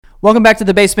Welcome back to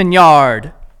the basement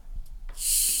yard.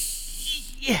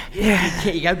 Yeah.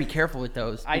 You gotta be careful with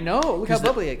those. I know. Look how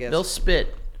bubbly it gets. They'll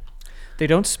spit. They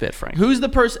don't spit, Frank. Who's the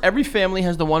person? Every family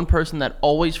has the one person that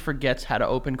always forgets how to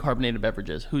open carbonated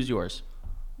beverages. Who's yours?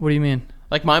 What do you mean?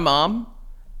 Like my mom,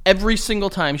 every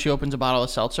single time she opens a bottle of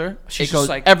seltzer, She's it goes just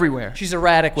like everywhere. She's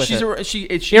erratic with it.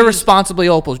 She Irresponsibly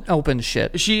opens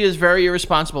shit. She is very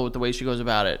irresponsible with the way she goes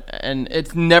about it, and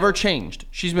it's never changed.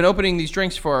 She's been opening these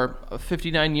drinks for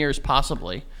 59 years,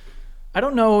 possibly. I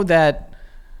don't know that.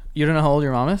 You don't know how old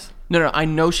your mom is? No, I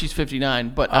know she's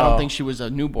 59, but I don't think she was a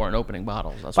newborn opening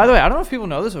bottles. By the way, I don't know if people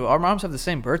know this, but our moms have the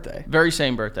same birthday. Very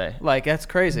same birthday. Like, that's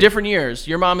crazy. Different years.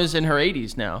 Your mom is in her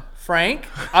 80s now. Frank,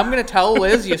 I'm going to tell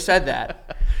Liz you said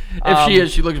that. If she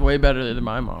is, she looks way better than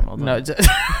my mom. No,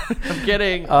 I'm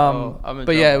kidding.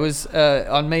 But yeah, it was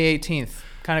on May 18th.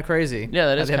 Kind of crazy. Yeah,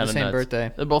 that is kind of the same nuts.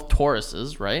 birthday. They're both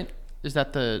Tauruses, right? Is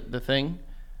that the thing?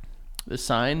 The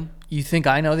sign? You think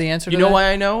I know the answer to that? You know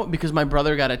why I know? Because my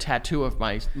brother got a tattoo of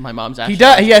my mom's actual He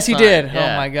does. Yes, he sign. did.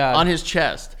 Yeah. Oh my god. On his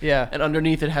chest. Yeah. And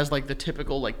underneath it has like the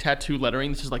typical like tattoo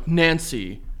lettering. This is like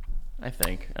Nancy, I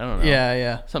think. I don't know.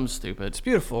 Yeah. Something stupid. It's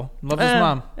beautiful. Love his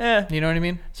mom. You know what I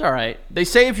mean? It's all right. They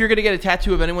say if you're gonna get a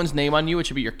tattoo of anyone's name on you, it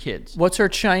should be your kids. What's her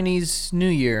Chinese New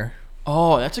Year?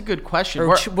 Oh, that's a good question.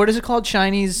 Or what is it called?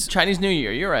 Chinese New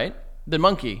Year. You're right. The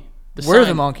monkey. We're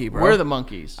the monkey, bro. We're the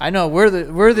monkeys. I know. We're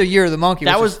the year of the monkey.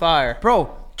 That was fire,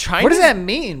 bro. Chinese? What does that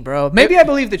mean, bro? Maybe I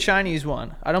believe the Chinese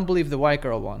one. I don't believe the white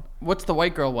girl one. What's the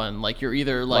white girl one? Like you're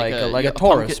either like a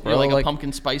Taurus, pumpkin, bro. You're like a Like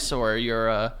pumpkin spice, or you're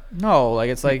a... No, like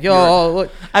it's like, yo,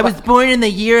 look. I was born in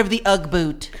the year of the Ugg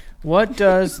boot. What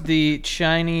does the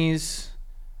Chinese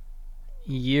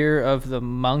year of the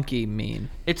monkey mean?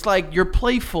 It's like you're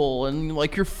playful and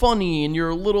like you're funny and you're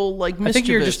a little like mischievous. I think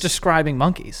you're just describing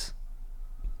monkeys.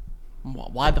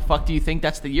 Why the fuck do you think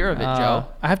that's the year of it, Joe?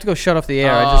 I have to go shut off the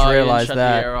air. I just realized shut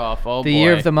that. The air off. Oh, the boy.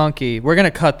 year of the monkey. We're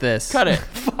gonna cut this. Cut it.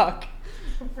 Fuck.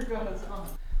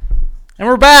 And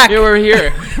we're back. Yeah, we're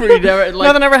here. We never,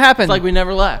 Nothing ever happened. It's like we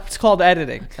never left. It's called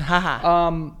editing.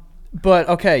 Haha. But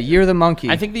okay, year of the monkey.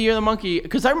 I think the year of the monkey,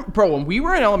 because bro, when we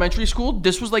were in elementary school,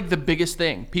 this was like the biggest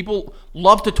thing. People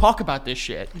love to talk about this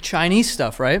shit. Chinese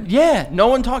stuff, right? Yeah, no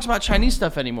one talks about Chinese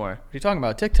stuff anymore. What are you talking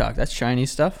about? TikTok. That's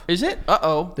Chinese stuff. Is it?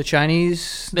 Uh-oh. The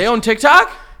Chinese. They own TikTok?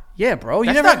 Yeah, bro.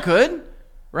 That's not good,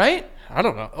 right? I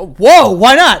don't know. Oh, whoa,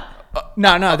 why not?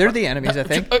 No, they're the enemies, I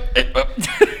think.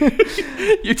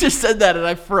 You just said that and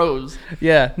I froze.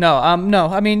 Yeah, no, no.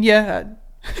 I mean, yeah.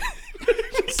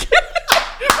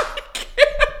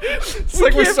 It's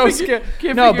like we're so scared.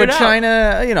 No, but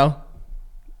China, you know,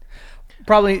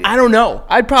 probably. I don't know.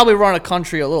 I'd probably run a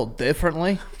country a little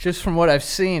differently, just from what I've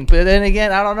seen. But then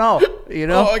again, I don't know. You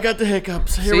know. Oh, I got the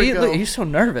hiccups. Here See, we go. look, he's so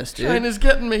nervous, dude. China's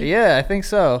getting me. Yeah, I think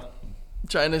so.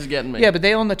 China's getting me. Yeah, but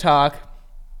they own the talk.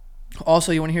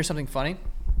 Also, you want to hear something funny?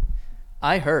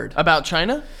 I heard about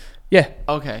China. Yeah.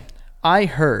 Okay. I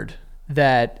heard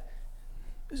that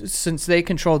since they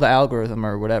control the algorithm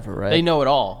or whatever, right? They know it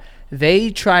all. They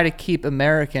try to keep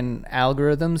American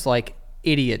algorithms like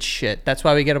idiot shit. That's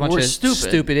why we get a bunch of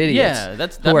stupid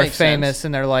idiots who are famous sense.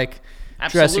 And they're like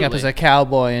dressing up as a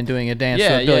cowboy and doing a dance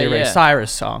to a Billy Ray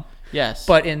Cyrus song. Yes.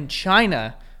 But in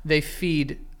China, they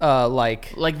feed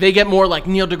like they get more like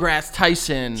Neil deGrasse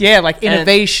Tyson. Yeah, like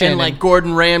innovation and like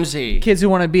Gordon Ramsay. Kids who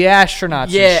want to be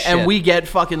astronauts. Yeah, and we get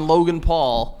fucking Logan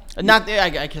Paul. Not,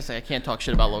 I guess I can't talk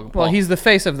shit about Logan Paul. Well, he's the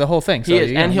face of the whole thing. So he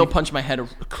is, and he'll punch my head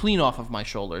clean off of my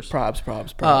shoulders. Props.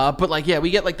 But like, yeah, we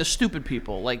get like the stupid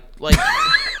people, like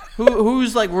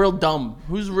who's like real dumb.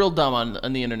 Who's real dumb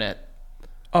on the internet?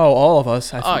 Oh, all of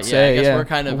us. I would say. I guess we're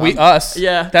kind of us.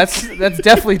 Yeah, that's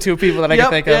definitely two people that I can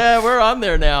think of. Yeah, we're on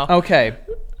there now. Okay.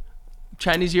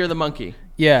 Chinese Year of the Monkey.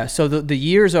 Yeah. So the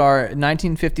years are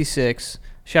 1956.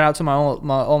 Shout out to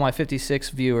all my 56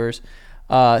 viewers.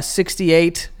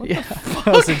 68. Yeah, that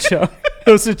was a joke.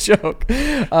 It was a joke.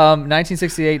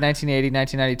 1968, 1980,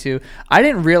 1992. I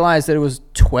didn't realize that it was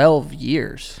 12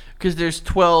 years. Because there's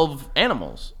 12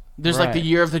 animals. There's like the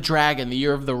year of the dragon, the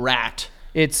year of the rat.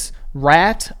 It's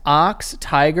rat, ox,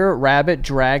 tiger, rabbit,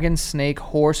 dragon, snake,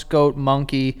 horse, goat,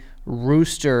 monkey,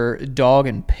 rooster, dog,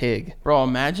 and pig. Bro,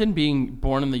 imagine being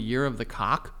born in the year of the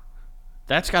cock.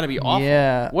 That's got to be awful.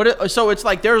 Yeah. So it's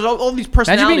like there's all these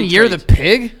personality Imagine being year of the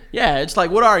pig? Yeah, it's like,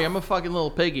 what are you? I'm a fucking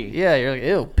little piggy. Yeah, you're like,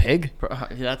 ew, pig.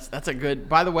 That's a good...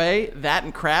 By the way, that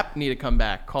and crap need to come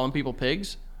back. Calling people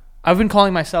pigs. I've been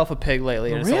calling myself a pig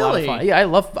lately, and it's a lot of fun. Yeah, I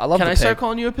love Can I start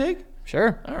calling you a pig?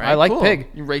 Sure. All right, I like cool. pig.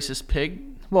 You racist pig.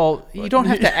 Well, you don't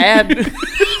have to add...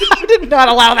 I did not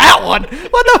allow that one.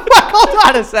 What the fuck? Hold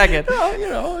on a second.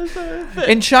 Well, it's a thing.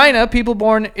 In China, people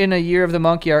born in a year of the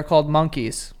monkey are called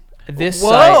monkeys. This Whoa.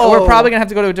 site. We're probably gonna have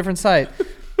to go to a different site.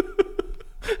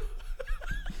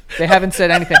 They haven't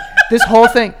said anything. This whole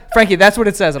thing, Frankie, that's what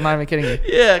it says. I'm not even kidding you.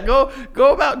 Yeah,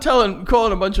 go about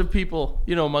calling a bunch of people,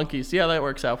 monkeys. See how that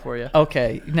works out for you.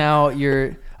 Okay, now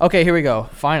okay. Here we go.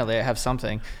 Finally, I have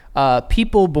something.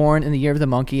 People born in the year of the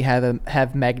monkey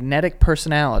have magnetic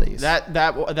personalities.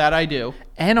 That I do.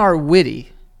 And are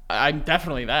witty. I'm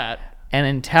definitely that. And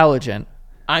intelligent.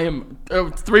 I am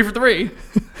 3 for 3.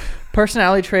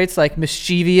 Personality traits like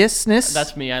mischievousness.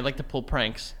 That's me. I like to pull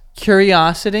pranks.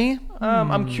 Curiosity.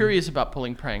 I'm curious about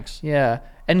pulling pranks. Yeah.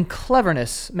 And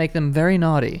cleverness make them very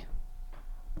naughty.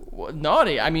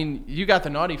 Naughty? I mean, you got the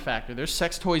naughty factor. There's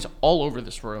sex toys all over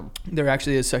this room. There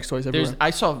actually is sex toys everywhere. I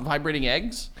saw vibrating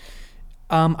eggs.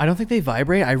 I don't think they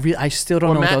vibrate. I still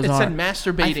don't know what those are. It said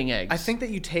masturbating eggs. I think that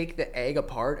you take the egg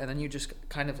apart and then you just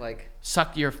kind of like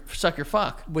suck your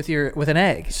fuck with an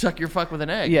egg. Suck your fuck with an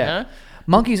egg. Yeah. Huh?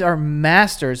 Monkeys are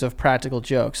masters of practical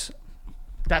jokes.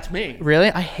 That's me. Really?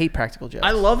 I hate practical jokes.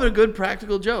 I love a good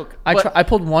practical joke. I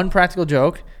pulled one practical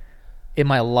joke in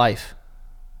my life,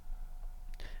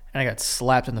 and I got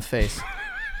slapped in the face.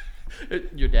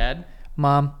 Your dad?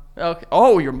 Mom. Okay.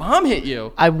 Oh, your mom hit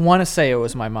you. I want to say it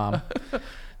was my mom.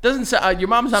 Doesn't say your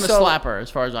mom's not a slapper,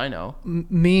 as far as I know.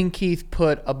 Me and Keith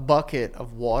put a bucket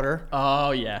of water.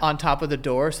 Oh yeah. On top of the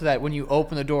door, so that when you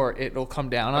open the door, it'll come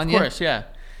down on you. Of course, yeah.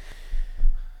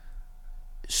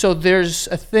 So there's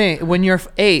a thing when you're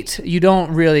 8, you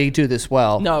don't really do this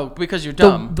well. No, because you're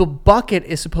dumb. The bucket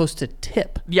is supposed to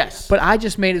tip. Yes. But I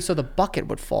just made it so the bucket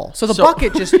would fall. So the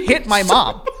bucket just hit my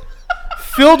mom,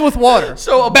 filled with water.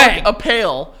 So a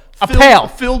pail.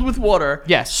 Filled with water.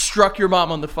 Yes. Struck your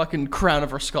mom on the fucking crown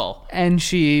of her skull. And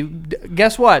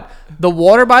guess what? The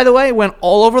water, by the way, went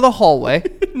all over the hallway.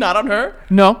 Not on her?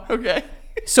 No. Okay.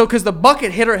 So, because the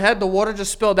bucket hit her head, the water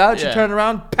just spilled out. She turned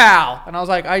around, pow, and I was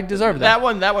like, I deserve that.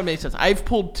 That one made sense. I've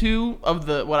pulled 2 of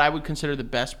what I would consider the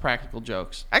best practical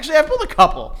jokes. Actually, I've pulled a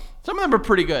couple. Some of them are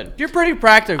pretty good. You're pretty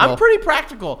practical. I'm pretty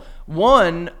practical.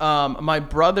 One, my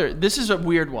brother. This is a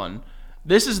weird one.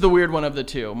 This is the weird one of the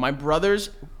 2. My brothers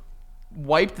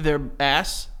wiped their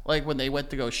ass like when they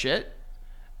went to go shit,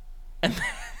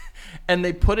 and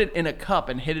they put it in a cup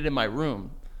and hid it in my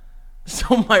room.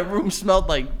 So my room smelled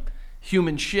like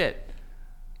human shit.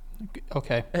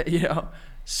 Okay.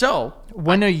 So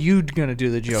when are you gonna do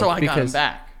the joke? So I got him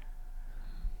back.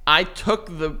 I took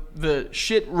the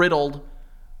shit riddled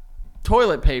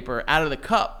toilet paper out of the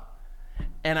cup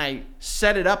and I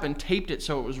set it up and taped it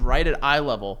so it was right at eye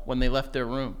level when they left their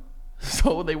room.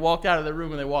 So they walked out of the room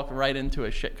and they walked right into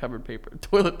a shit covered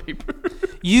toilet paper.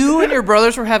 You and your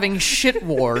brothers were having shit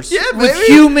wars with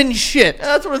baby. human shit.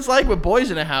 That's what it's like with boys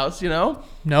in a house, No,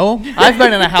 I've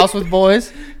been in a house with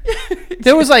boys.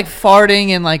 There was like farting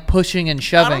and like pushing and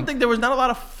shoving. I don't think there was not a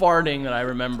lot of farting that I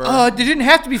remember. There didn't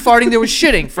have to be farting. There was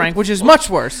shitting, Frank, which is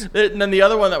much worse. And then the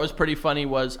other one that was pretty funny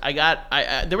was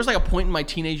there was like a point in my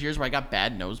teenage years where I got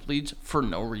bad nosebleeds for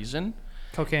no reason.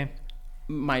 Cocaine.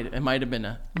 It might have been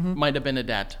a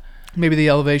dat. Maybe the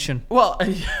elevation. Well,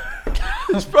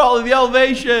 it's probably the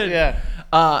elevation. Yeah.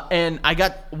 And I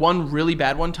got one really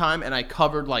bad one time, and I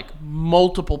covered like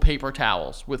multiple paper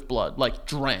towels with blood, like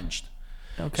drenched.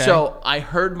 Okay. So I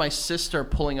heard my sister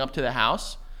pulling up to the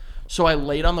house. So I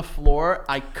laid on the floor.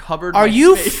 I covered. Are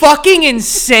you fucking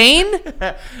insane?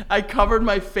 I covered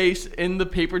my face in the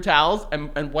paper towels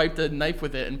and wiped a knife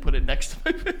with it and put it next to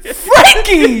my face.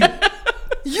 Frankie,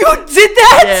 you did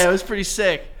that? Yeah, it was pretty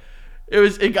sick.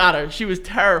 It got her. She was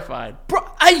terrified. Bro,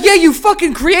 you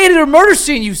fucking created a murder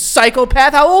scene, you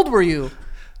psychopath. How old were you?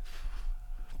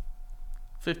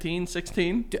 15,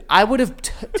 16. Dude, I would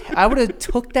have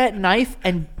took that knife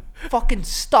and fucking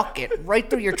stuck it right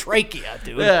through your trachea,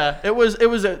 dude. Yeah,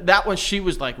 that one. She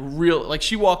was like real. Like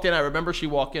she walked in. I remember she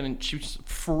walked in and she was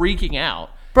freaking out.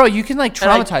 Bro, you can like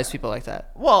traumatize people like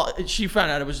that. Well, she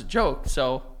found out it was a joke,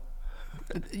 so.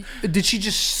 Did she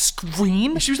just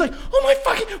scream? She was like, "Oh my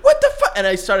fucking, what the fuck?" And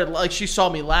I started like, she saw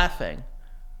me laughing,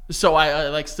 so I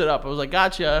like stood up. I was like,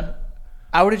 "Gotcha."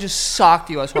 I would have just socked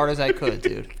you as hard as I could,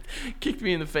 dude. Kicked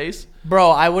me in the face.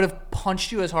 Bro, I would have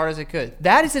punched you as hard as I could.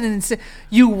 That is an insane.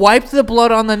 You wiped the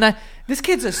blood on the knife. This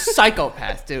kid's a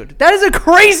psychopath, dude. That is a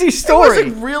crazy story. It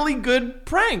was a really good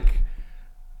prank.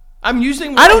 I'm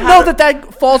using. I don't know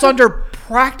that falls under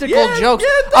practical jokes.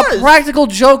 Yeah, it does. A practical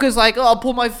joke is like, I'll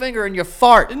pull my finger and you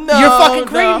fart. No, you're fucking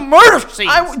creating murder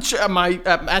scenes.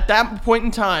 At that point in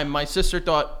time, my sister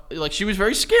thought like she was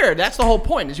very scared. That's the whole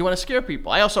point, is you want to scare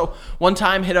people. I also one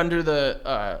time hid under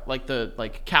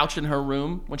the couch in her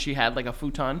room when she had like a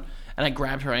futon, and I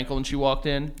grabbed her ankle when she walked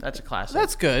in. That's a classic.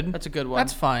 That's good. That's a good one.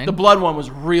 That's fine. The blood one was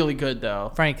really good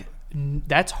though. Frank,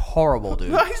 That's horrible, dude.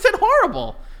 He said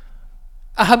horrible.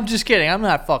 I'm just kidding. I'm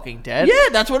not fucking dead. Yeah,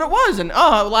 that's what it was. And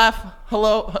laugh.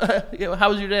 Hello. How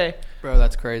was your day? Bro,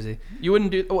 that's crazy. You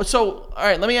wouldn't do so. All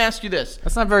right, let me ask you this: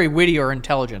 That's not very witty or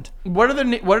intelligent. What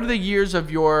are the years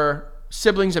of your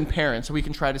siblings and parents, so we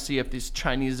can try to see if this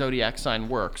Chinese zodiac sign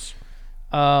works?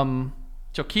 So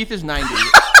Keith is 90.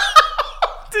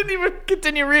 Didn't even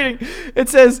continue reading. It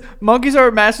says monkeys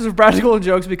are masters of practical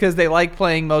jokes because they like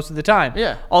playing most of the time.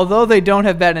 Yeah. Although they don't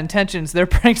have bad intentions, their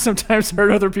pranks sometimes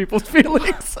hurt other people's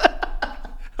feelings.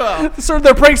 So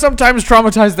their pranks sometimes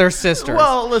traumatize their sisters.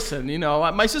 Well, listen,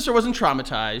 my sister wasn't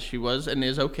traumatized. She was and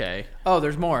is okay. Oh,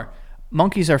 there's more.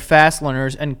 Monkeys are fast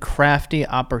learners and crafty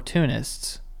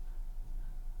opportunists.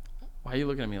 Why are you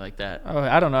looking at me like that? Oh,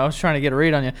 I don't know. I was trying to get a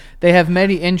read on you. They have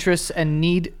many interests and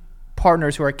need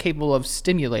partners who are capable of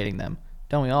stimulating them.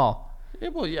 Don't we all? Yeah,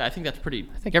 well, yeah, I think that's pretty.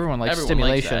 I think everyone likes Everyone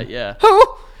likes stimulation. that, yeah.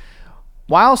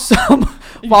 While some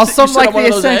You like sit on the one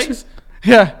of those essential, eggs?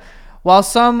 yeah. While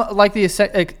some like the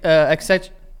eccentric.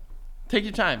 Take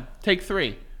your time. Take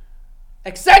 3.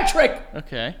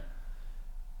 Okay.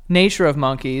 Nature of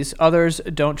monkeys, others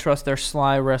don't trust their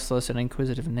sly, restless, and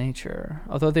inquisitive nature.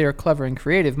 Although they are clever and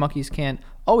creative, monkeys can't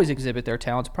always exhibit their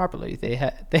talents properly.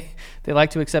 They like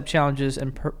to accept challenges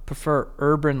and prefer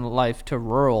urban life to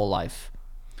rural life.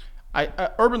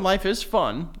 Urban life is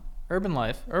fun. Urban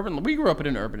life. We grew up in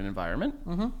an urban environment.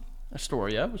 Mm-hmm.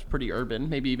 Astoria was pretty urban,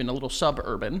 maybe even a little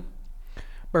suburban.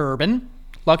 Urban.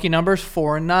 Lucky numbers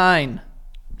 4 and 9.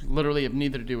 Literally have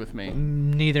neither to do with me.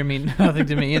 Neither mean nothing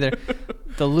to me either.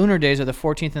 The lunar days are the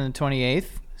 14th and the 28th.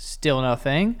 Still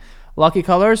nothing. Lucky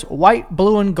colors, white,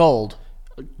 blue, and gold.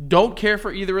 Don't care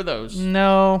for either of those.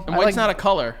 No. And white's not a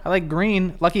color. I like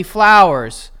green. Lucky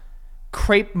flowers.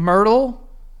 Crepe myrtle.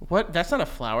 What? That's not a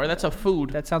flower. That's a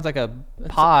food. That sounds like a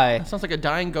pie. That sounds like a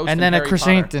dying ghost. And in then a Harry Potter.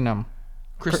 chrysanthemum.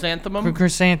 Chrysanthemum?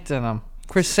 Chrysanthemum.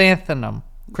 Chrysanthemum.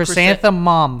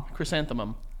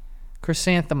 Chrysanthemum.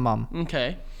 Chrysanthemum.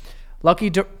 Okay.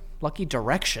 Lucky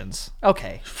directions.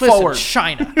 Okay. Forward. Listen,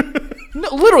 China. No,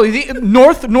 literally, the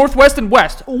north, northwest, and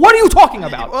west. What are you talking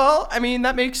about? Well, I mean,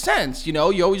 that makes sense. You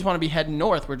always want to be heading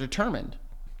north. We're determined.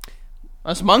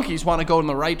 Us monkeys want to go in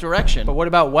the right direction. But what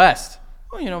about west?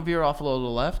 Well, veer off a little to the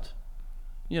left.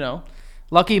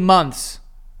 Lucky months.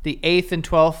 The 8th and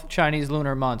 12th Chinese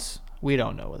lunar months. We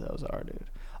don't know what those are, dude.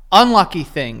 Unlucky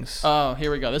things. Oh,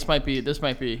 here we go. This might be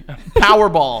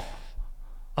Powerball.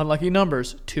 Unlucky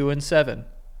numbers 2 and 7.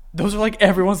 Those are like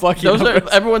everyone's lucky Those numbers.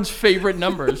 are everyone's favorite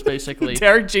numbers, basically.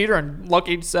 Derek Jeter and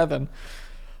lucky 7.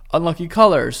 Unlucky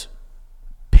colors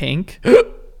pink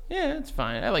Yeah, it's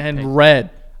fine. I like and pink. red.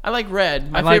 I like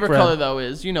red. My like favorite red. color though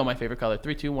is my favorite color.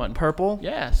 3, 2, 1. Purple.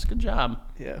 Yes, good job.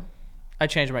 Yeah. I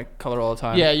change my color all the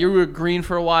time. Yeah, you were green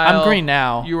for a while. I'm green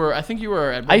now. I think you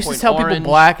were at one I used to point tell orange.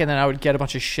 people black, and then I would get a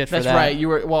bunch of shit for That's that. right.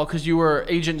 Because you were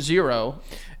Agent Zero.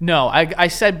 No, I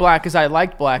said black because I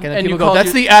liked black, and then And you people go, called "That's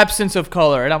you- the absence of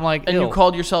color," and I'm like, And "Ew." you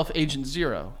called yourself Agent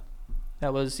Zero.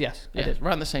 That was yes. I Yeah, did.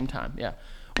 around the same time. Yeah.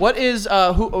 What is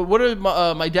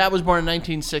my dad was born in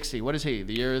 1960. What is he?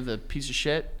 The year of the piece of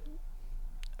shit?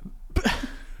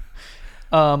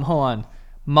 Hold on.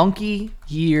 Monkey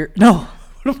year. No,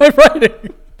 what am I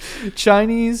writing?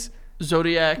 Chinese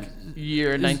Zodiac year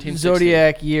 1960.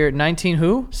 Zodiac year 19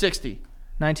 who? 60.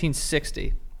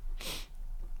 1960.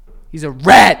 He's a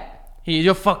rat. He's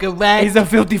a fucking rat. He's a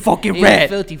filthy fucking rat.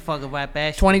 filthy fucking rat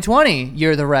bastard. 2020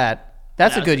 year of the rat.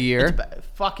 That's a good year.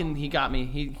 Fucking, he got me.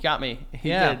 He got me. He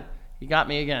Yeah. did. He got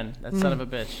me again. That son of a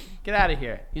bitch. Get out of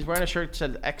here. He's wearing a shirt that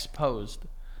said exposed.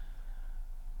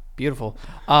 Beautiful.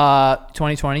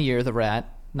 2020 year of the rat.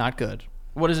 Not good.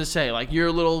 What does it say? Like, you're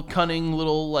a little cunning,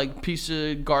 little, like, piece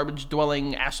of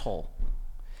garbage-dwelling asshole.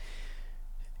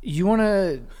 You want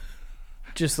to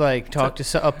just like talk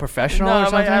to a professional No, or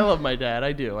something? I love my dad.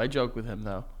 I do. I joke with him,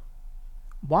 though.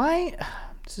 Why?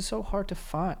 This is so hard to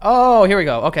find. Oh, here we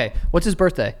go. Okay. What's his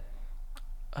birthday?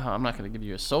 I'm not going to give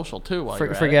you a social, too, while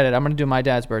you're Forget at it. I'm going to do my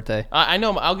dad's birthday. I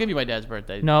know. I'll give you my dad's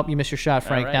birthday. Nope, you missed your shot,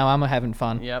 Frank. right. Now I'm having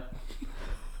fun. Yep.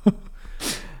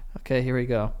 Okay, here we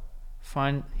go.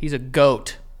 Fine. He's a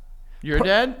goat. Your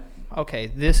dad? Okay,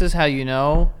 this is how you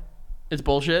know It's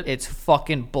bullshit? it's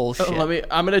fucking bullshit.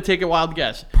 I'm going to take a wild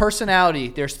guess. Personality.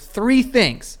 There's 3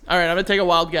 things. All right, I'm going to take a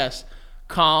wild guess.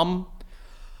 Calm.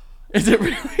 Is it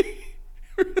really?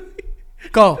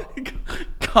 Go.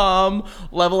 Calm,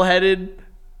 level-headed,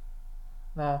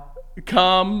 No.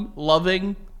 calm,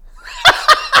 loving,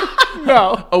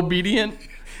 No. obedient.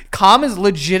 Calm is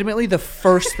legitimately the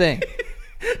first thing.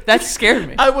 That scared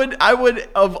me. I would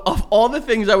of all the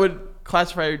things I would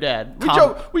classify your dad.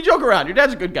 Calm. We joke around. Your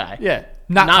dad's a good guy. Yeah.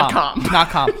 Not calm. Not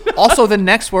calm. Also, the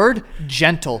next word,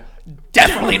 gentle.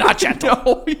 Definitely not gentle.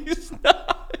 No, he's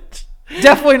not.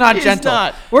 Definitely not He's gentle.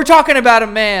 not. We're talking about a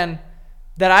man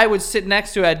that I would sit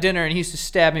next to at dinner, and he used to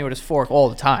stab me with his fork all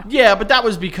the time. Yeah, but that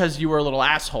was because you were a little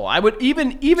asshole. I would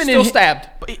even Still stabbed.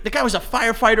 But the guy was a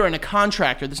firefighter and a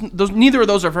contractor. Neither of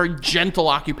those are very gentle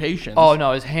occupations. Oh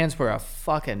no, his hands were a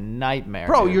fucking nightmare,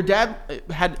 Bro, dude. your dad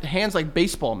had hands like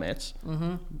baseball mitts.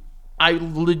 Mm-hmm. I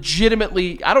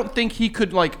don't think he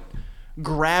could like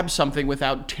grab something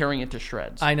without tearing it to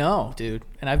shreds. I know, dude,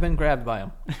 and I've been grabbed by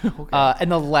him. Okay.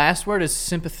 And the last word is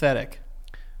sympathetic.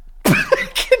 I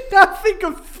cannot think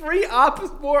of three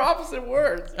more opposite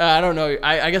words. I don't know.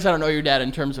 I guess I don't know your dad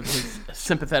in terms of his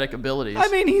sympathetic abilities. I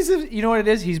mean, you know what it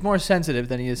is? He's more sensitive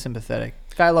than he is sympathetic.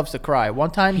 This guy loves to cry.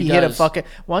 One time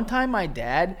one time my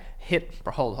dad hit.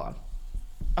 Hold on.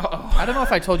 Uh-oh. I don't know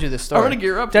if I told you this story. I'm gonna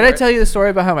gear up. Did I tell you the story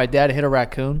about how my dad hit a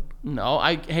raccoon? No,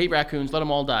 I hate raccoons. Let them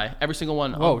all die. Every single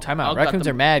one. Whoa, time out. Raccoons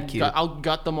are mad cute. I'll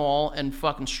gut them all and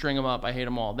fucking string them up. I hate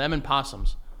them all. Them and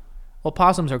possums. Well,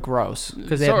 possums are gross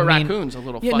because they So have are mean, raccoons. A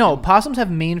little. Yeah, fucking, no, possums have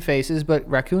mean faces, but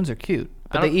raccoons are cute.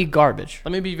 But they eat garbage.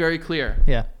 Let me be very clear.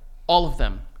 Yeah. All of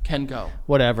them can go.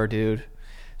 Whatever, dude.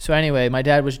 So anyway, my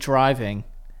dad was driving,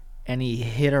 and he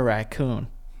hit a raccoon.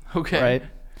 Okay. Right.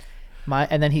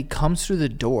 And then he comes through the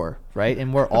door, right?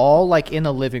 And we're all like in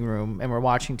the living room, and we're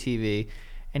watching TV,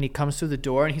 and he comes through the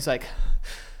door, and he's like.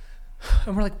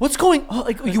 And we're like, what's going on?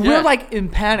 Like, we're like in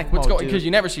panic mode, dude. Because you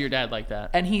never see your dad like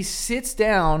that. And he sits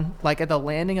down like at the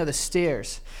landing of the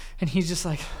stairs, and he's just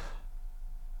like,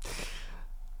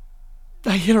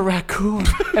 I hit a raccoon.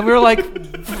 And we were like,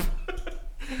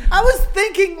 I was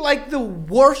thinking like the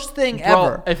worst thing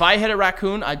ever. Bro, if I hit a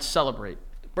raccoon, I'd celebrate.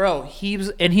 Bro, he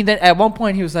then at one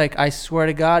point he was like, I swear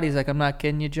to God, he's like, I'm not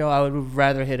kidding you, Joe. I would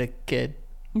rather hit a kid.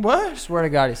 What? Swear to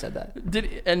God, he said that.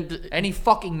 And he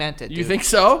fucking meant it. You dude. think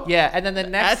so? Yeah. And then the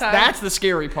next time, that's the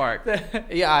scary part.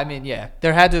 yeah, I mean, yeah,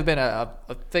 there had to have been a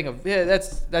thing of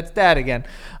that's dad again.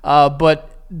 But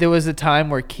there was a time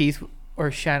where Keith or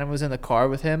Shannon was in the car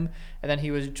with him, and then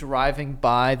he was driving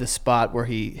by the spot where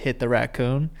he hit the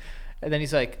raccoon, and then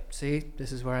he's like, "See,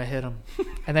 this is where I hit him,"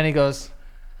 and then he goes,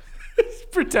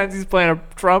 pretends he's playing a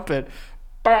trumpet.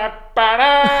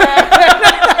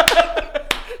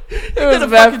 It was a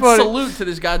that fucking funny. salute to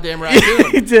this goddamn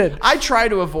raccoon. He did. I try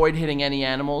to avoid hitting any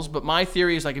animals, but my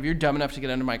theory is like if you're dumb enough to get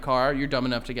under my car, you're dumb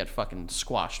enough to get fucking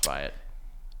squashed by it.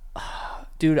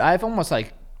 Dude, I've almost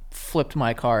like flipped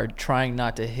my car trying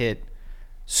not to hit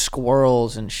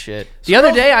squirrels and shit. The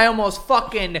other day I almost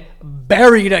fucking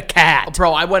buried a cat.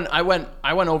 Bro, I went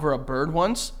over a bird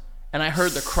once and I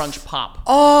heard the crunch pop.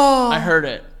 Oh. I heard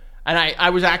it. And I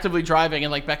was actively driving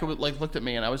and like Becca looked at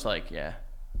me and I was like, yeah.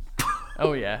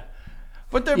 Oh yeah.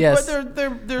 But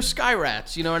they're sky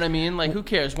rats, you know what I mean? Like who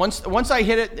cares? Once I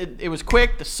hit it, it was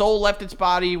quick. The soul left its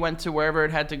body, went to wherever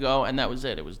it had to go, and that was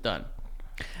it. It was done.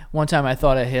 One time I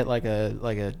thought I hit like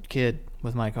a kid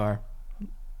with my car.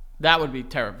 That would be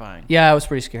terrifying. Yeah, I was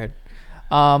pretty scared.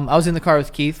 I was in the car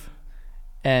with Keith,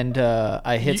 and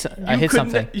I hit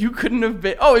something. You couldn't have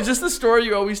been. Oh, is this the story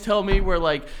you always tell me where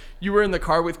like you were in the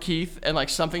car with Keith and like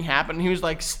something happened and he was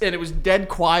like, and it was dead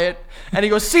quiet and he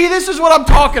goes, "See, this is what I'm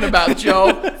talking about, Joe."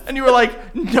 And you were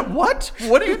like, "No, what?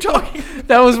 What are you talking?"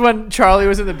 That was when Charlie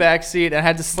was in the back seat and I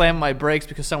had to slam my brakes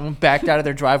because someone backed out of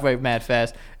their driveway mad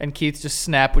fast, and Keith just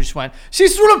snapped. We just went, "See,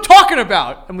 this is what I'm talking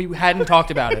about," and we hadn't talked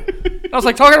about it. I was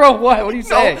like, "Talking about what? What are you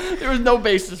saying?" No, there was no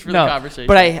basis for the conversation.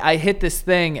 But I hit this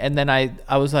thing, and then I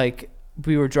was like,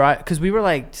 we were driving because we were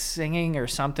like singing or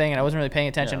something, and I wasn't really paying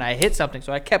attention. Yeah. I hit something,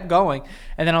 so I kept going,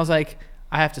 and then I was like,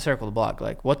 I have to circle the block.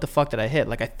 Like, what the fuck did I hit?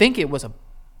 Like, I think it was a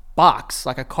box,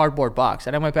 like a cardboard box,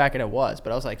 and I went back and it was,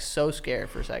 but I was like so scared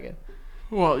for a second.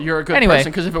 Well, you're a good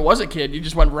person because if it was a kid, you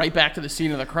just went right back to the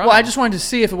scene of the crime. Well, I just wanted to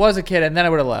see if it was a kid, and then I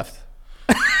would have left.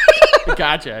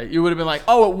 Gotcha. You would have been like,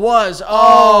 "Oh, it was.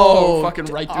 Oh, fucking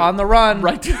right to on the run,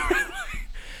 right to."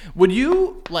 Would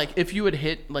you, like, if you had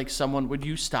hit, like, someone, would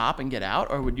you stop and get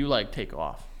out, or would you, like, take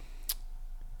off?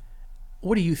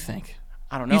 What do you think?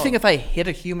 I don't know. You think if I hit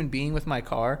a human being with my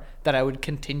car that I would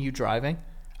continue driving?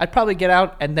 I'd probably get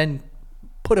out and then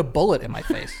put a bullet in my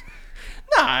face.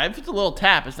 Nah, if it's a little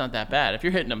tap, it's not that bad. If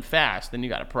you're hitting them fast, then you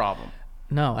got a problem.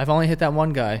 No, I've only hit that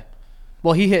one guy.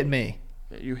 Well, he hit me.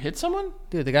 You hit someone?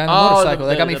 Dude, the guy on the motorcycle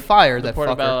that got me fired, that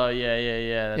Portobello. fucker.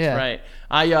 Yeah, that's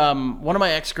right. One of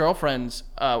my ex-girlfriends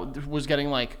was getting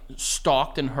like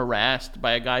stalked and harassed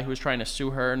by a guy who was trying to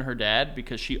sue her and her dad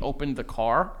because she opened the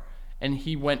car and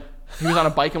he was on a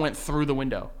bike and went through the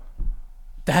window.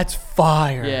 That's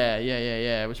fire. Yeah.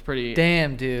 It was pretty.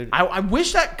 Damn, dude. I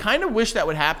wish that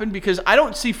would happen because I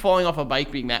don't see falling off a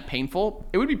bike being that painful.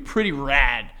 It would be pretty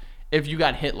rad if you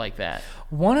got hit like that.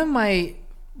 One of my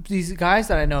these guys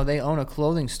that I know, they own a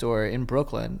clothing store in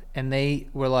Brooklyn, and they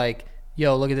were like,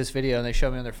 yo, look at this video, and they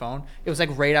showed me on their phone. It was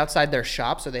like right outside their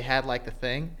shop, so they had like the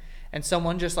thing, and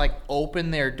someone just like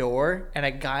opened their door, and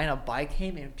a guy on a bike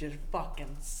came and just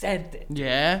fucking sent it.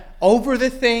 Yeah. Over the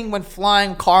thing, went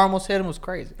flying, car almost hit him. It was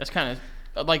crazy. That's kind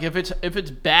of like if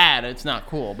it's bad, it's not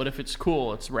cool, but if it's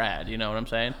cool, it's rad. You know what I'm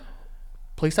saying?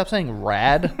 Please stop saying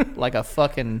rad like a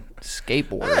fucking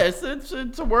skateboarder. Yeah,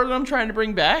 it's a word that I'm trying to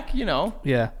bring back. You know.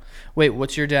 Yeah. Wait,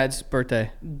 what's your dad's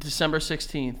birthday? December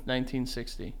 16th,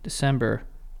 1960. December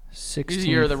 16th. He's the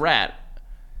year of the rat.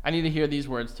 I need to hear these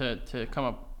words to come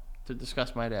up to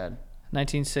discuss my dad.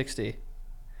 1960.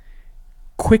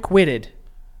 Quick-witted.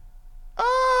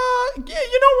 Yeah,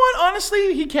 you know what?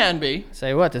 Honestly, he can be.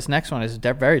 Say what? This next one is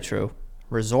very true.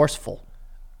 Resourceful.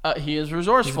 He is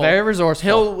resourceful. He's very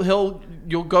resourceful.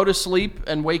 You'll go to sleep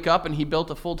and wake up, and he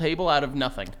built a full table out of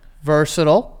nothing.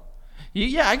 Versatile.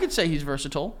 Yeah, I could say he's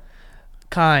versatile.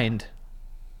 Kind.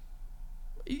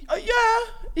 Yeah,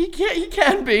 he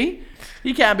can be.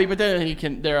 He can be, but then he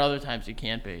can. There are other times he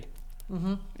can't be.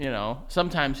 Mm-hmm. You know,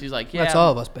 sometimes he's like, yeah. That's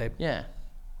all of us, babe. Yeah.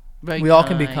 We all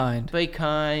can be kind. Very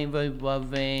kind, very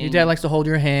loving. Your dad likes to hold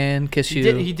your hand, kiss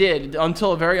you. He did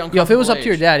until a very uncomfortable Yo, if it was up age. to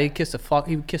your dad, he'd kiss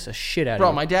the shit out of you.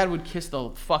 Bro, my dad would kiss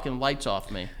the fucking lights off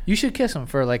me. You should kiss him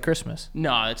for like Christmas.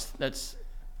 No, that's.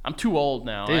 I'm too old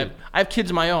now. Dude. I have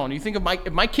kids of my own. You think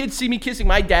if my kids see me kissing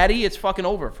my daddy, it's fucking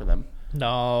over for them.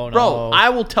 No. Bro, I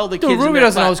will tell the kids. Dude, Ruby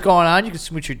doesn't know what's going on. You can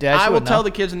smooch your dad. I will tell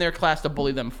the kids in their class to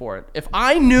bully them for it. If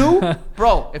I knew,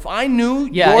 bro, if I knew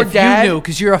your dad, you knew,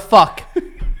 because you're a fuck.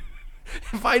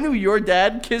 If I knew your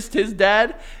dad kissed his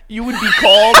dad, you would be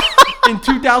called in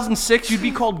 2006. You'd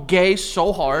be called gay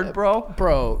so hard, bro.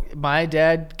 Bro, my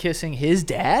dad kissing his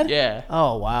dad? Yeah.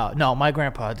 Oh wow. No, my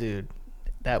grandpa, dude,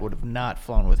 that would have not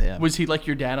flown with him. Was he like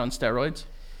your dad on steroids?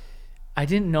 I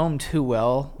didn't know him too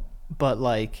well, but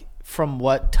like from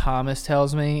what Thomas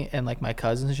tells me and like my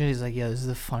cousins and shit, he's like, yeah, this is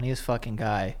the funniest fucking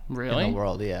guy in the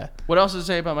world. Yeah. What else to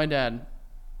say about my dad?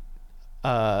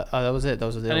 That was it.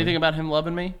 Those were the Anything about him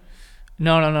loving me?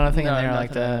 No, nothing in there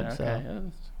like that. So.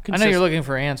 Okay. I know you're looking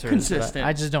for answers. Consistent.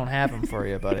 I just don't have them for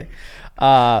you, buddy.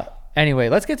 Anyway,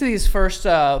 let's get to these first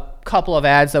couple of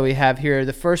ads that we have here.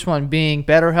 The first one being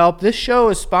BetterHelp. This show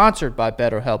is sponsored by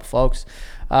BetterHelp, folks.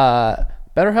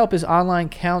 BetterHelp is online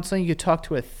counseling. You can talk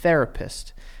to a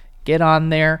therapist. Get on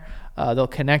there. They'll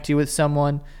connect you with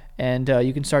someone, and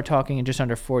you can start talking in just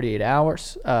under 48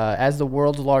 hours. As the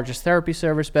world's largest therapy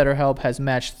service, BetterHelp has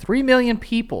matched 3 million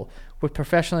people with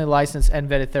professionally licensed and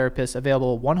vetted therapists,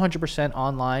 available 100%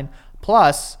 online.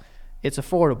 Plus, it's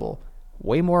affordable.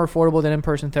 Way more affordable than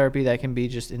in-person therapy that can be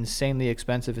just insanely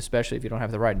expensive, especially if you don't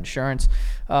have the right insurance.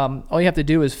 All you have to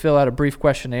do is fill out a brief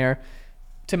questionnaire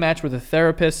to match with a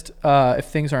therapist. If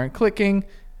things aren't clicking,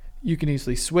 you can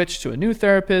easily switch to a new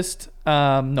therapist.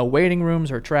 No waiting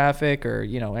rooms or traffic or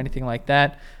anything like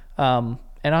that. And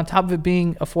on top of it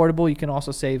being affordable, you can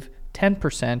also save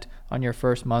 10% on your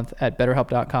first month at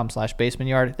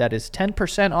BetterHelp.com/basementyard. That is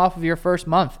 10% off of your first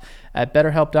month at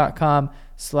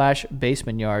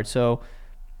BetterHelp.com/basementyard. So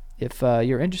if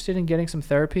you're interested in getting some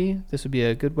therapy, this would be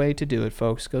a good way to do it,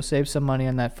 folks. Go save some money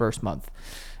on that first month.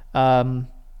 And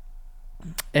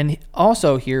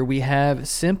also here we have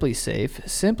SimpliSafe.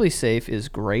 SimpliSafe is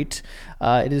great.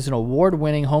 It is an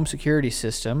award-winning home security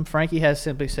system. Frankie has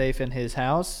SimpliSafe in his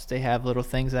house. They have little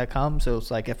things that come. So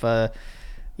it's like if a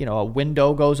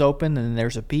window goes open and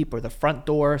there's a beep, or the front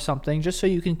door or something, just so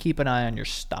you can keep an eye on your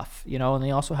stuff, and they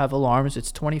also have alarms.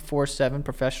 It's 24/7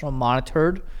 professional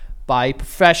monitored by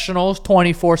professionals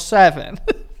 24/7.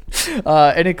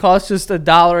 And it costs just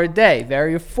 $1 a day.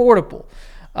 Very affordable.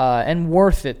 And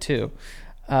worth it too.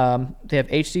 They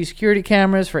have HD security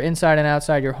cameras for inside and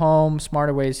outside your home,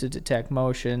 smarter ways to detect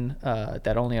motion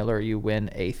that only alert you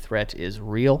when a threat is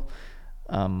real.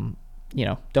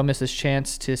 Don't miss this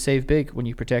chance to save big when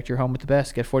you protect your home with the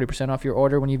best. Get 40% off your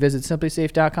order when you visit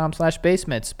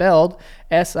SimpliSafe.com/basement, spelled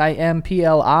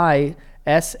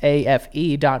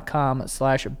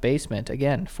SimpliSafe.com/basement.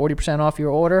 Again, 40% off your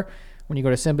order when you go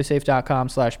to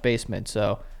SimpliSafe.com/basement.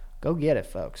 So go get it,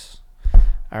 folks.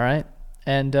 All right.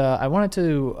 And I wanted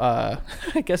to, I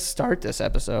guess, start this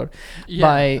episode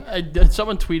by...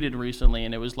 someone tweeted recently,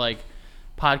 and it was like,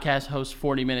 podcast host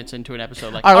 40 minutes into an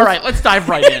episode. Like, all right, let's dive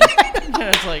right in.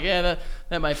 It's like, yeah,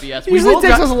 that might be us. Usually it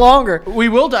takes us longer. We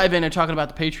will dive in and talking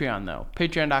about the Patreon, though.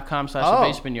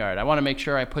 Patreon.com/thebasementyard. I want to make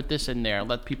sure I put this in there and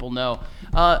let people know.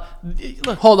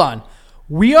 Look, hold on.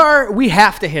 We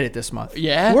have to hit it this month.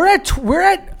 Yeah. We're at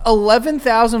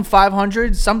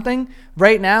 11,500 something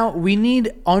right now. We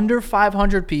need under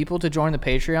 500 people to join the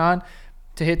Patreon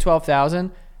to hit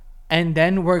 12,000. and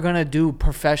then we're gonna do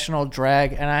professional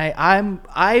drag, and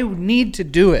I need to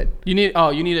do it. You need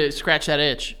to scratch that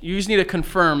itch. You just need to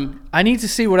confirm. I need to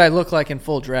see what I look like in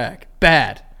full drag.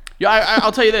 Bad. Yeah,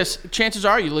 I'll tell you this. Chances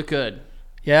are you look good.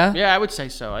 Yeah? Yeah, I would say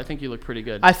so. I think you look pretty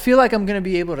good. I feel like I'm gonna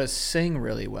be able to sing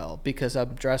really well because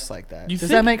I'm dressed like that. Does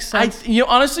that make sense?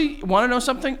 Honestly, want to know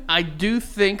something? I do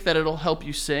think that it'll help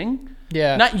you sing.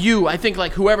 Yeah. Not you. I think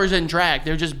like whoever's in drag,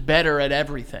 they're just better at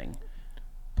everything.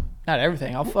 Not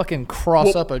everything. I'll fucking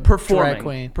cross up a performing. drag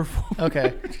queen.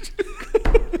 Okay.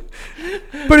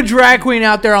 Put a drag queen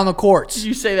out there on the courts.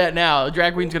 You say that now. A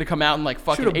drag queen's going to come out and like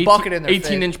fucking Shoot a bucket in their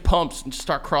 18-inch pumps and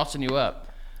start crossing you up.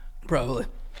 Probably.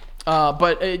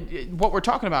 But what we're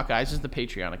talking about, guys, is the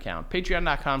Patreon account.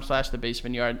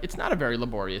 Patreon.com/thebasementyard. It's not a very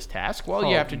laborious task. All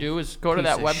you have to do is go to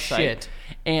that website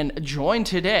and join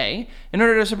today in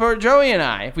order to support Joey and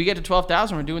I. If we get to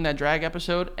 12,000, we're doing that drag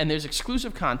episode, and there's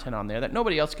exclusive content on there that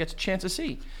nobody else gets a chance to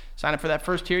see. Sign up for that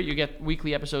first tier, you get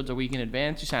weekly episodes a week in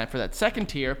advance. You sign up for that second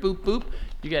tier, boop, boop,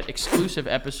 you get exclusive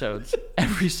episodes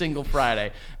every single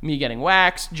Friday. Me getting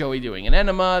waxed, Joey doing an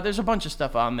enema. There's a bunch of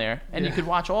stuff on there. And you could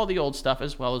watch all the old stuff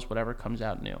as well as whatever comes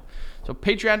out new. So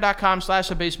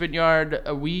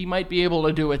patreon.com/thebasementyard. We might be able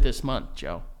to do it this month,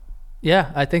 Joe.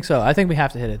 Yeah, I think so. I think we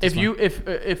have to hit it this month.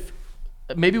 If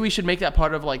maybe we should make that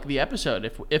part of like the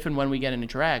episode. If and when we get into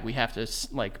drag, we have to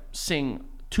like sing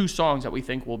 2 songs that we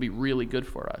think will be really good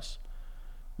for us.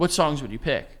 What songs would you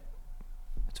pick?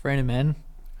 It's Raining Men.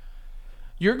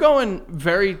 You're going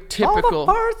very typical.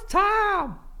 For the first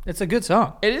time. It's a good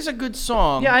song. It is a good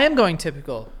song. Yeah, I am going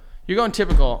typical. You're going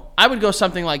typical. I would go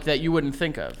something like that you wouldn't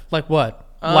think of. Like what?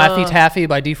 Laffy Taffy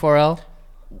by D4L?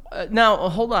 Now,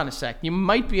 hold on a sec. You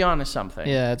might be onto something.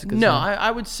 Yeah, that's a good song. No, song.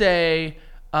 I would say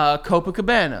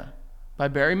Copacabana by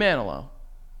Barry Manilow.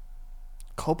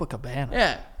 Copacabana?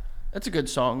 Yeah. That's a good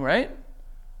song, right?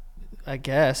 I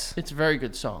guess. It's a very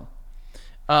good song.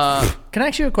 Can I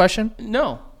ask you a question?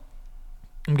 No.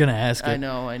 I'm going to ask it. I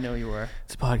know you were.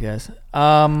 It's a podcast.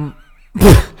 All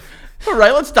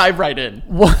right, let's dive right in.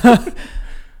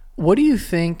 What do you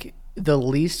think the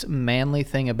least manly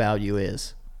thing about you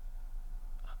is?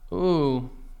 Ooh.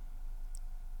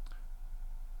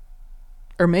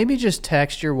 Or maybe just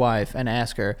text your wife and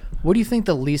ask her, what do you think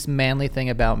the least manly thing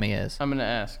about me is? I'm going to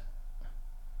ask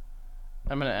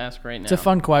right now. It's a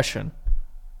fun question.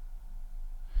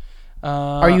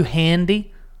 Are you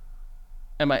handy?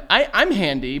 Am I? I'm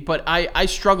handy, but I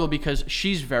struggle because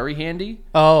she's very handy.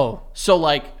 Oh. So,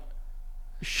 like,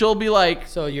 she'll be like...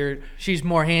 So she's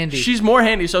more handy. She's more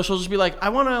handy, so she'll just be like, I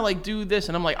want to, like, do this.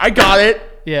 And I'm like, I got it.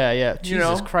 Yeah.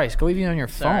 Jesus Christ. Go even on your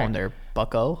Sorry. phone there,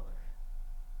 bucko.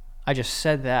 I just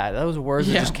said that. Those words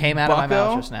that just came out of my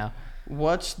mouth just now.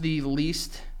 What's the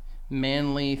least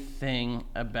manly thing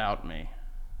about me?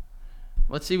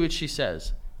 Let's see what she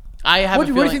says. What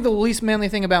do you think the least manly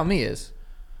thing about me is?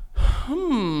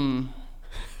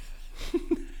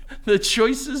 The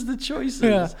choices.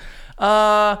 Yeah.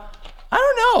 I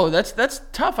don't know. That's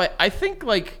tough. I think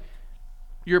like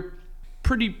you're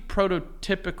pretty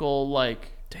prototypical.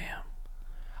 Like, damn.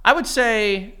 I would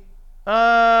say.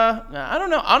 I don't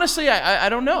know. Honestly, I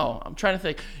don't know. I'm trying to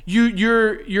think.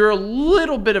 You're a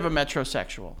little bit of a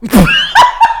metrosexual.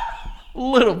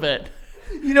 Little bit.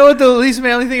 You know what the least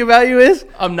manly thing about you is?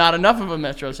 I'm not enough of a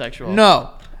metrosexual. No.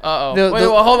 Uh-oh. Wait,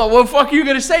 well, hold on. What the fuck are you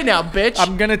going to say now, bitch?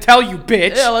 I'm going to tell you,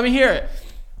 bitch. Yeah, let me hear it.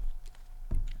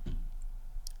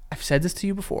 I've said this to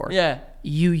you before. Yeah.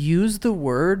 You use the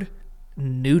word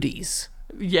nudies.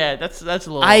 Yeah, that's a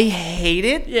little... I hate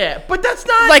it. Yeah, but that's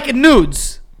not... Like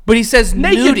nudes. But he says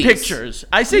naked nudies. pictures.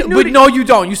 I say nudies. But no, you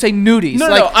don't. You say nudies.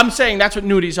 No, I'm saying that's what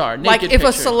nudies are. Naked like if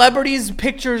pictures. a celebrity's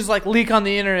pictures like leak on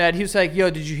the internet, he was like,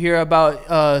 "Yo, did you hear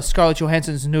about Scarlett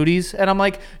Johansson's nudies?" And I'm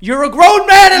like, "You're a grown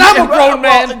man, and I'm a grown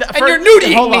man, and you're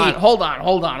nudying me." Hold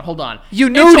on. You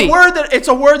nudie. It's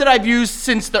a word that I've used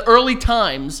since the early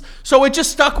times, so it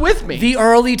just stuck with me. The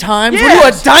early times? Yes. Were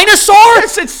you a dinosaur?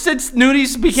 Since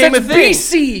nudies became a thing.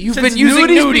 Since BC, you've since been using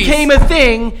nudies. Became a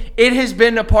thing, it has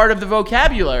been a part of the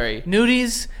vocabulary.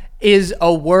 Nudies is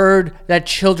a word that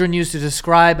children use to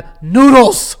describe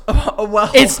noodles. Well,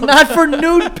 it's not for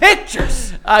nude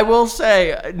pictures. I will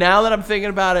say, now that I'm thinking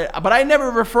about it, but I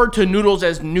never referred to noodles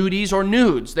as nudies or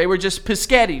nudes. They were just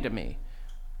piscetti to me.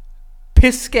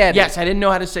 Piscetti? Yes, I didn't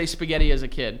know how to say spaghetti as a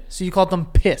kid. So you called them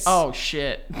piss. Oh,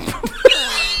 shit.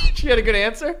 She had a good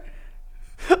answer?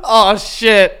 Oh,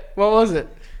 shit. What was it?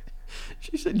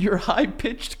 She said, your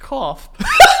high-pitched cough.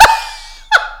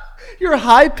 Your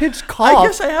high-pitched cough. I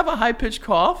guess I have a high-pitched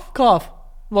cough. Cough.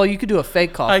 Well, you could do a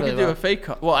fake cough. I could do a fake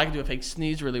cough. Well, I could do a fake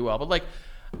sneeze really well, but like,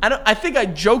 I think I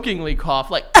jokingly cough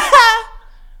like.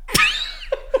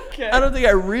 I don't think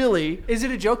I really. Is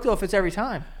it a joke though if it's every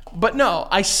time? But no,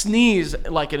 I sneeze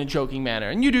like in a joking manner,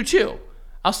 and you do too.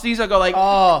 I'll sneeze. I'll go like,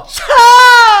 Oh.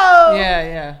 "Chow!"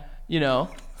 Yeah. You know.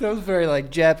 That was very like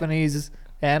Japanese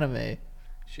anime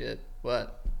shit.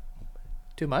 What?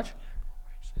 Too much?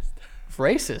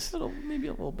 Racist. Maybe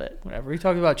a little bit. Whatever. We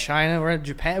talking about China. We're in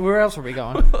Japan. Where else are we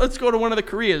going? Let's go to one of the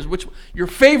Koreas. Which your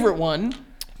favorite one?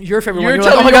 Your favorite You're one.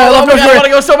 telling Like, me, oh my god, I love North I Korea. want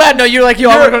to go so bad. No, you're like,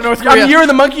 yo, I want to go to North Korea. You're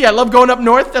the monkey. I love going up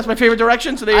north. That's my favorite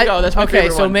direction. So there you go. That's my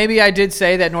favorite so one. maybe I did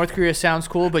say that North Korea sounds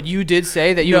cool, but you did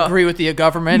say that you No. agree with the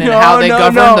government and how they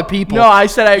govern the people. No, I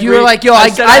said I agree. You were like, yo, I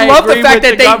love the fact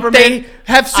that they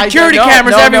have security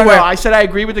cameras everywhere. No, I said I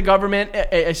agree with the government.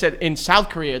 I said in South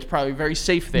Korea, it's probably very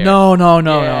safe there. No.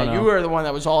 You were the one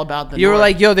that was all about the You were North.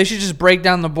 like, yo, they should just break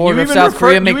down the You border of even South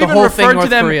Korea, referred- make you the even whole thing referred to North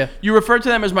them- Korea. You referred to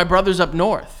them as my brothers up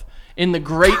north in the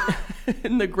great,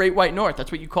 in the Great White North.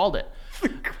 That's what you called it.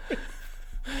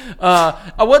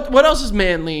 What else is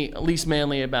least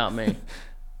manly about me?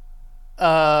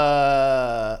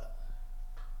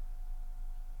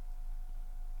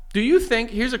 Do you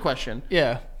think? Here's a question.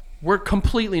 Yeah. We're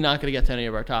completely not going to get to any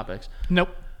of our topics. Nope.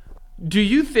 Do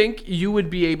you think you would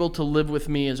be able to live with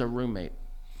me as a roommate?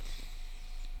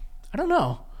 I don't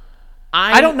know.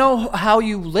 I don't know how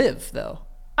you live, though.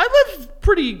 I live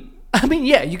pretty. I mean,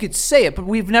 yeah, you could say it, but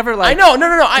we've never like. I know.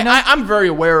 No. I'm very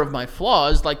aware of my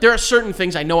flaws. Like there are certain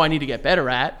things I know I need to get better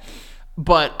at,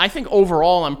 but I think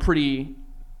overall I'm pretty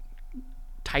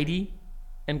tidy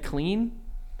and clean.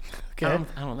 Okay.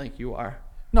 I don't think you are.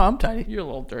 No, I'm tidy. You're a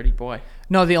little dirty boy.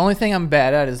 No, the only thing I'm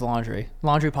bad at is laundry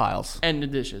piles. And the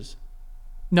dishes.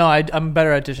 No, I'm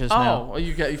better at dishes now. Oh, well,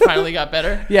 you finally got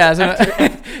better. Yeah,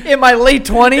 in my late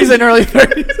 20s and early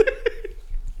 30s.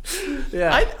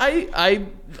 Yeah. I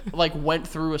like went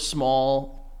through a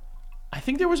small. I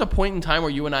think there was a point in time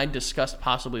where you and I discussed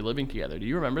possibly living together. Do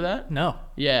you remember that? No.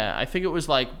 Yeah, I think it was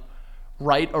like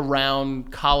right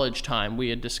around college time we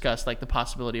had discussed like the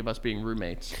possibility of us being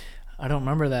roommates. I don't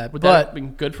remember that. Would but that have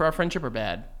been good for our friendship or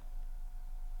bad?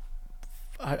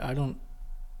 I don't.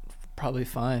 Probably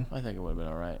fine. I think it would have been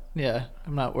all right. Yeah,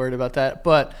 I'm not worried about that.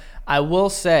 But I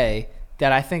will say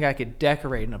that I think I could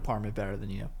decorate an apartment better than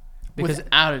you. Because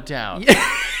Without a doubt.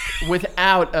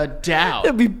 Without a doubt.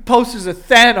 there'll be posters of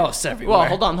Thanos everywhere.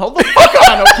 Well, hold the fuck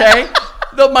on, okay?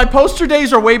 My poster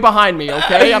days are way behind me,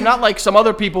 okay? I'm not like some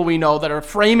other people we know that are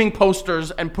framing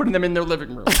posters and putting them in their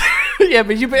living room. Yeah,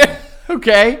 but you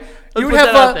Okay? you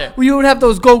would have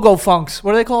those go-go funks.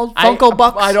 What are they called? Funko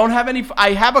Bucks? I don't have any.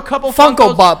 I have a couple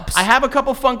Funko Funkos. Pops. I have a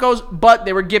couple Funkos, but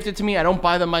they were gifted to me. I don't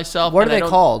buy them myself. What are they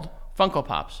called? Funko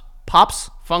Pops. Pops?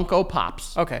 Funko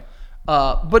Pops. Okay.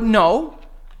 But no.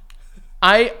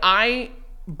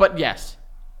 But yes.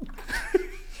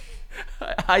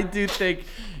 I do think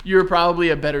you're probably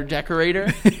a better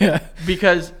decorator. Yeah.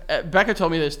 Because Becca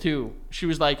told me this too. She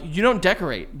was like, "You don't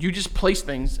decorate. You just place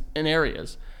things in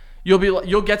areas.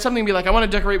 You'll get something and be like, I want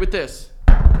to decorate with this.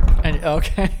 And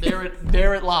okay.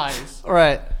 There it lies.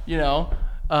 Right. You know?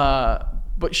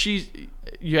 But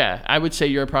I would say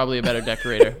you're probably a better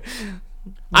decorator.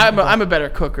 I'm a better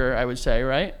cooker, I would say,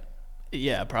 right?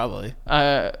 Yeah, probably.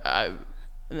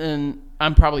 And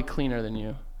I'm probably cleaner than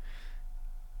you.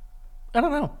 I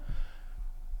don't know.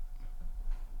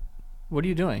 What are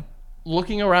you doing?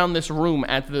 Looking around this room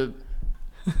at the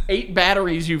 8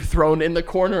 batteries you've thrown in the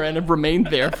corner and have remained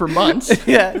there for months.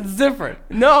 Yeah, it's different.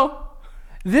 No.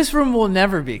 This room will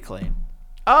never be clean.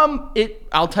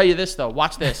 I'll tell you this though.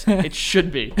 Watch this. It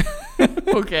should be.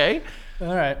 Okay.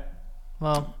 All right.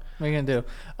 Well, what are you gonna do?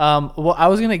 Well, I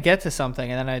was gonna get to something,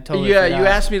 and then I totally Yeah, forgot. you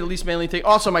asked me the least manly thing.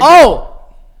 Also,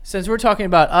 Since we're talking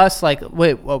about us, like,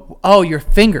 your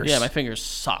fingers. Yeah, my fingers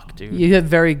suck, dude. You have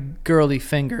very girly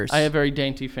fingers. I have very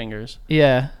dainty fingers.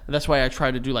 Yeah. That's why I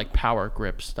try to do like power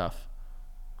grip stuff.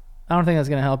 I don't think that's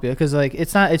gonna help you because like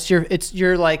it's not. It's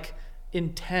your like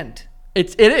intent.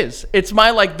 It is. It's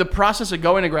my like the process of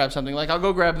going to grab something. Like I'll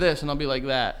go grab this and I'll be like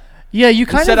that. Yeah, you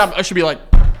kind Instead of. I should be like.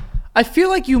 I feel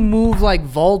like you move like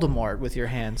Voldemort with your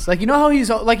hands. Like you know how he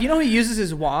uses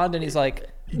his wand and he's like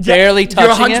barely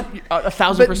touching it.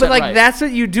 1,000% But like right. that's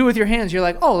what you do with your hands. You're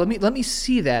like, oh, let me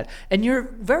see that, and you're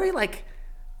very like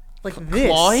this.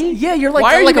 Clawing? Yeah, you're like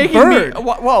Why are like you a making bird. Me,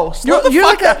 whoa, slow You're- the you're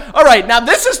fuck like down. All right, now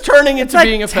this is turning into It's like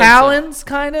being offensive. talons,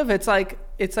 kind of. It's like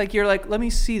you're like, let me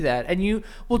see that, and you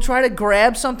will try to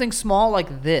grab something small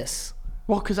like this.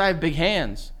 Well, because I have big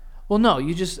hands. Well, no,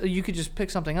 you could just pick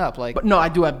something up like. But no, I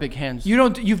do have big hands.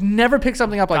 You've never picked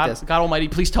something up like God, this. God Almighty,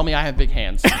 please tell me I have big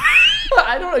hands.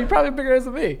 I don't know. You probably have bigger hands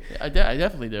than me. I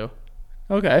definitely do.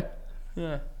 Okay.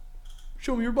 Yeah.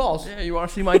 Show me your balls. Yeah, you want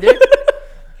to see my dick?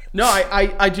 No,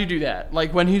 I do that.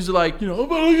 Like when he's like, yeah,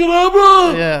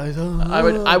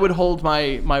 I would hold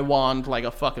my wand like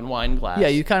a fucking wine glass. Yeah,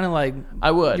 you kind of like.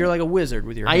 I would. You're like a wizard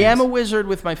with your I hands. am a wizard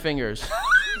with my fingers.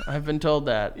 I've been told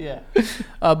that. Yeah.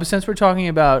 But since we're talking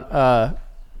about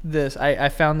this, I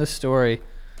found this story.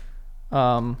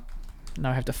 Now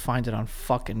I have to find it on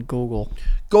fucking Google.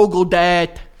 Google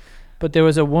that. But there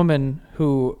was a woman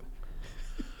who.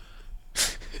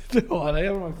 Hold on, I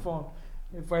have it on my phone.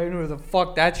 If I knew who the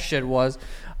fuck that shit was.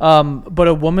 But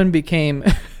a woman became.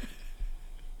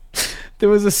 There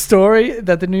was a story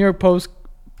that the New York Post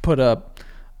put up.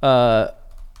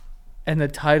 And the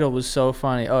title was so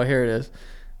funny. Oh, here it is.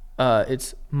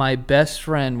 It's "My best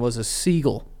friend was a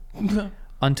seagull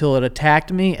until it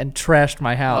attacked me and trashed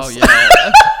my house." Oh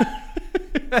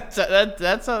yeah.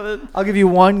 that's how I'll give you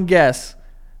one guess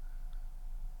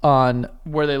on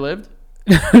where they lived.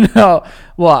 no.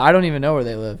 Well, I don't even know where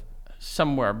they live.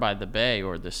 Somewhere by the bay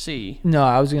or the sea. No,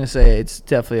 I was gonna say it's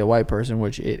definitely a white person,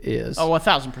 which it is. Oh,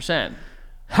 1,000%.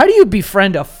 How do you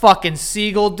befriend a fucking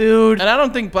seagull, dude? And I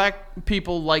don't think black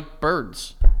people like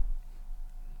birds.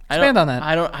 Expand on that.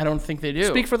 I don't think they do.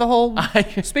 Speak for the whole.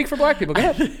 Speak for black people. Go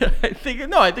ahead. I think do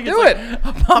it's Do like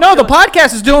it. No, the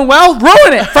podcast is doing well.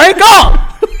 Ruin it, Frank.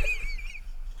 Go.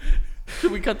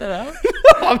 Should we cut that out?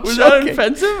 I'm Was joking. that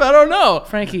offensive? I don't know.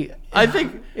 Frankie, I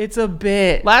think it's a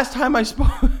bit. last time I spoke,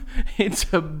 it's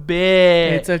a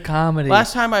bit. It's a comedy.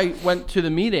 Last time I went to the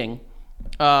meeting,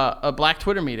 a black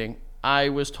Twitter meeting, I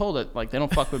was told that like they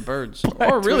don't fuck with birds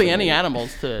or really any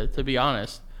animals to be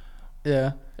honest,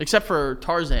 Yeah. except for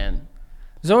Tarzan.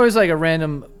 There's always like a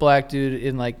random black dude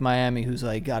in like Miami who's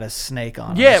like got a snake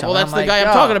on him. or Yeah, something. well that's I'm the like, guy I'm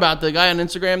yo. talking about. The guy on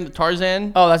Instagram, the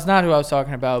Tarzan. Oh, that's not who I was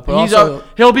talking about. But He's also,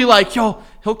 he'll be like, he'll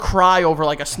cry over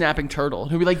like a snapping turtle.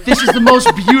 He'll be like, "This is the most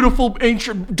beautiful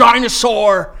ancient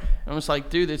dinosaur." I'm just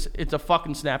like, dude, it's a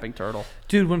fucking snapping turtle.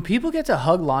 dude, when people get to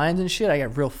hug lions and shit, I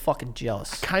get real fucking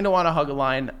jealous. Kind of want to hug a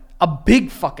lion. A big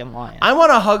fucking lion. I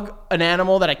want to hug an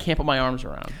animal that I can't put my arms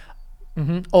around.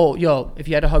 Oh, yo, if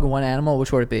you had to hug one animal,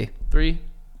 which would it be? 3,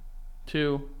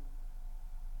 2.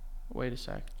 Wait a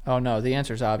sec. Oh no, the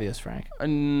answer's obvious, Frank.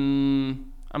 I'm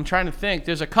trying to think.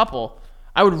 There's a couple.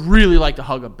 I would really like to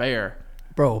hug a bear.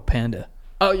 Bro, panda.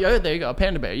 Oh yeah, there you go, a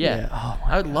panda bear. Yeah, Yeah, oh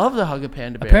my I would love to hug a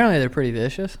panda bear. Apparently they're pretty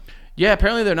vicious, Yeah,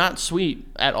 apparently they're not sweet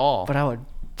at all. but I would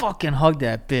fucking hug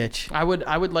that bitch. I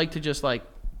would like to just a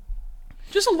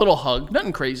little hug,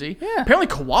 nothing crazy. Yeah. Apparently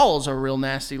koalas are real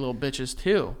nasty little bitches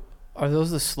too. Are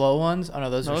those the slow ones? Oh no,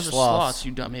 those are Those are sloths. sloths,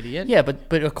 you dumb idiot. Yeah, but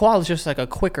a koala's just like a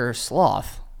quicker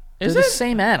sloth. Is They're the it?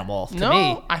 same animal to No,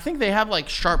 me. I think they have like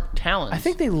sharp talons. I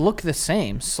think they look the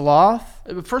same. Sloth.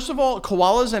 First of all,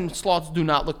 koalas and sloths do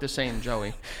not look the same,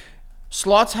 Joey.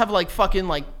 Sloths have like fucking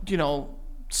like,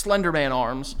 Slender Man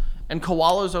arms, and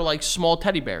koalas are like small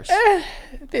teddy bears.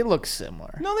 They look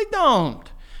similar. No, they don't.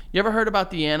 You ever heard about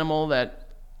the animal that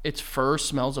its fur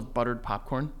smells of buttered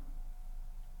popcorn?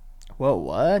 Whoa,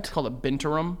 what? It's called a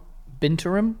binturem.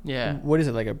 Binturem? Yeah. What is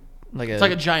it like It's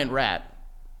like a giant rat.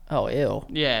 Oh, ew.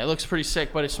 Yeah, it looks pretty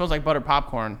sick, but it smells like buttered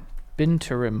popcorn.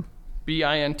 Binturem.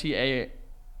 Bintaram,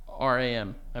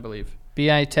 I believe.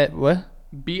 What?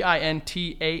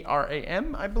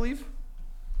 Bintaram, I believe.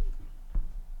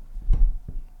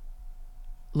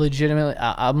 Legitimately,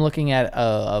 I'm looking at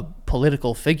a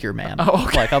political figure, man. Oh,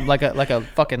 okay. Like I'm like a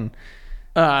fucking.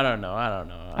 I don't know.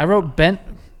 I wrote bent.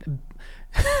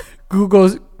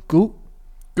 Google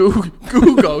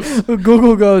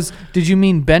goes. Did you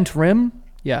mean bent rim?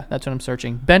 Yeah, that's what I'm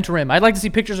searching. Bent rim. I'd like to see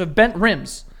pictures of bent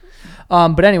rims.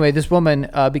 But anyway, this woman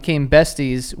became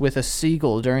besties with a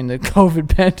seagull during the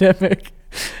COVID pandemic,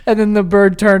 and then the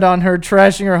bird turned on her,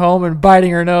 trashing her home and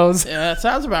biting her nose. Yeah, that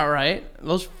sounds about right.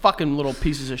 Those fucking little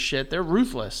pieces of shit. They're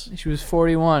ruthless. She was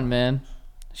 41, man.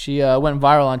 She went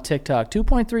viral on TikTok.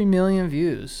 2.3 million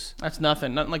views. That's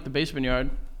nothing. Nothing like the basement yard.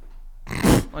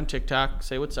 On TikTok.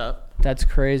 Say what's up. That's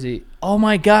crazy. Oh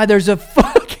my God, there's a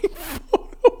fucking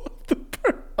photo of the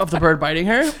bird. Of the bird biting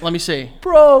her? Let me see.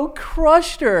 Bro,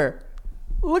 crushed her.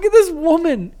 Look at this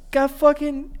woman. Got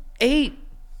fucking 8.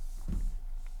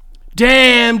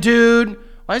 Damn, dude.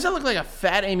 Why does that look like a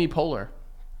fat Amy Poehler?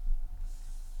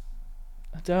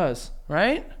 It does.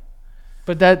 Right?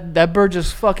 But that bird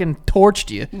just fucking torched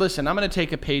you. Listen, I'm going to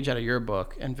take a page out of your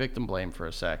book and victim blame for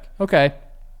a sec. Okay.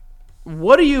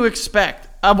 What do you expect?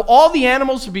 Of all the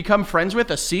animals to become friends with,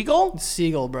 a seagull?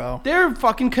 Seagull, bro. They're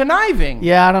fucking conniving.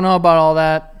 Yeah, I don't know about all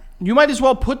that. You might as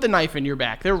well put the knife in your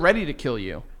back. They're ready to kill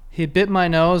you. He bit my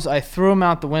nose. I threw him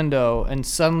out the window, and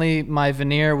suddenly my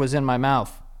veneer was in my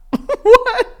mouth.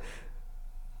 What?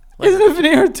 Isn't a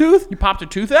veneer a tooth? You popped a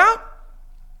tooth out?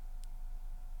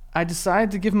 I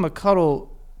decided to give him a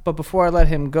cuddle, but before I let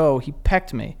him go, he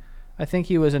pecked me. I think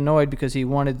he was annoyed because he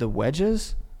wanted the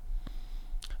wedges.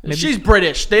 Maybe She's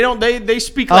British. They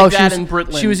speak like that in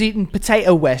Britain. She was eating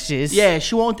potato wedges. Yeah,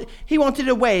 he wanted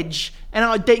a wedge, and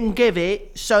I didn't give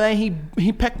it, so then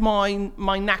he pecked my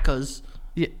knackers.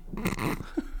 Yeah.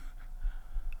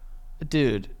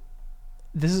 Dude,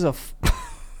 this is a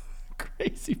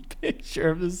crazy picture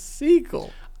of a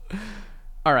seagull.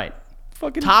 All right.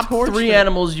 Fucking Top torture. 3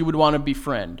 animals you would want to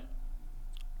befriend.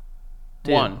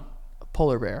 Dude, 1.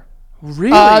 Polar bear.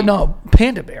 Really? No,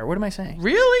 panda bear. What am I saying?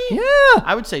 Really? Yeah.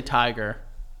 I would say tiger.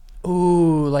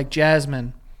 Ooh, like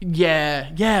Jasmine.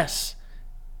 Yeah. Yes.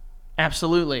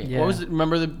 Absolutely. Yeah. What was it?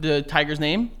 Remember the tiger's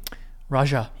name?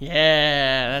 Raja.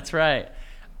 Yeah, that's right.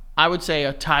 I would say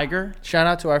a tiger, Shout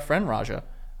out to our friend Raja.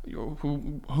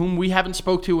 whom we haven't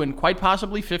spoke to in quite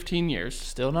possibly 15 years.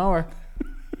 Still know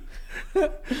her.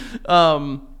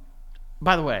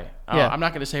 By the way, Yeah. I'm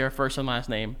not going to say her first and last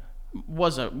name.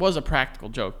 Was a practical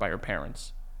joke by her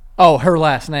parents. Oh, her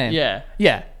last name. Yeah.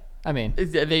 Yeah. I mean,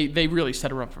 They really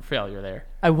set her up for failure there.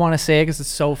 I want to say it because it's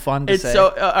so fun to It's say. so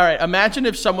all right. Imagine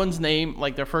if someone's name,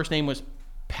 like their first name was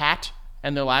Pat,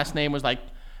 and their last name was like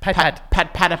Pat.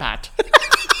 Pat. Pat.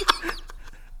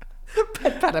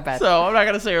 So I'm not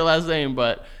gonna say her last name,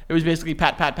 but it was basically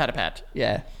Pat.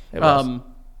 Yeah. It was.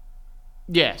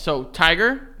 Yeah. So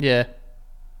tiger, Yeah.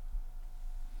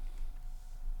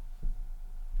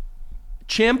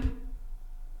 chimp.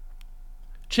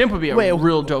 Chimp would be a Wait,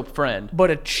 real dope friend. But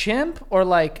a chimp or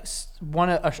like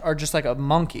or just like a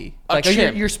monkey? Like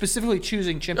chimp. You're specifically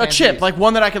choosing A chimpanzees. chimp, like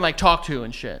one that I can like talk to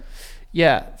and shit.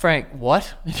 Yeah, Frank.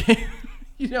 What?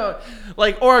 You know,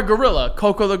 like or a gorilla,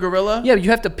 Coco the gorilla. Yeah, but you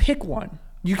have to pick one.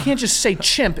 You can't just say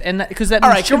chimp and because that All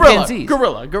means right, chimpanzees.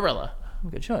 gorilla.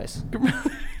 Good choice.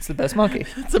 It's the best monkey.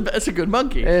 It's a good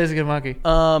monkey. It is a good monkey.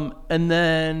 And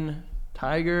then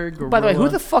tiger, gorilla. By the way, who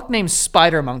the fuck names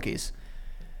spider monkeys?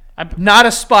 I- Not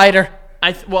a spider.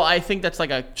 I think that's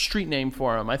like a street name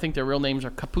for them. I think their real names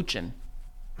are capuchin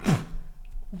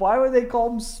Why would they call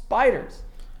them spiders?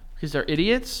 because they're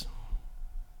idiots.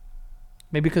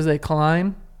 Maybe because they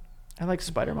climb. I like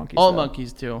spider monkeys. All though.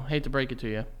 monkeys do. Hate to break it to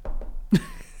you.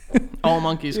 All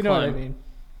monkeys You know climb. what I mean.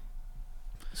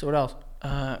 So what else?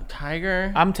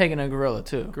 Tiger, I'm taking a gorilla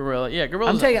too. gorilla. Yeah,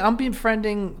 gorillas. I'm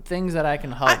befriending things that I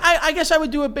can hug. I guess I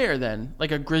would do a bear then,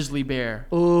 like a grizzly bear,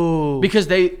 Ooh. because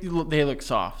they look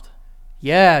soft.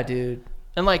 Yeah, dude.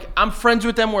 And like I'm friends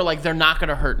with them where like they're not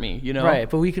gonna hurt me, you know? Right,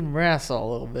 but we can wrestle a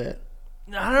little bit.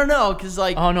 I don't know, cause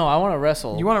like Oh no, I want to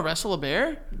wrestle. you want to wrestle a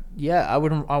bear? Yeah, I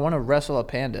want to wrestle a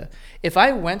panda. If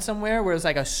I went somewhere where it's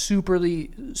like a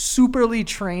superly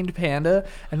trained panda,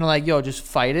 and they're like, "Yo, just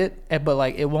fight it," but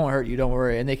like it won't hurt you, don't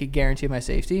worry, and they could guarantee my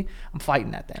safety, I'm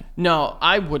fighting that thing. No,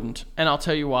 I wouldn't, and I'll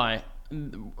tell you why.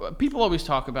 People always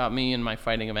talk about me and my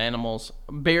fighting of animals.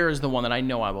 Bear is the one that I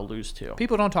know I will lose to.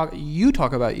 People don't talk. You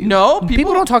talk about you. No,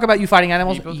 people don't talk about you fighting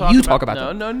animals. People You talk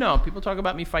about them. No. People talk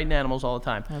about me fighting animals all the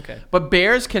time. Okay. But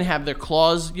bears can have their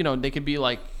claws, you know, they could be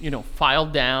like, you know,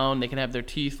 filed down. They can have their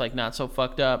teeth like not so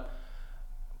fucked up.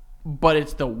 But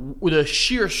it's the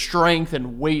sheer strength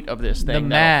and weight of this thing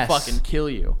mass. that'll fucking kill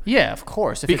you. Yeah, of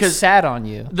course. If Because- it's sat on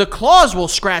you. The claws will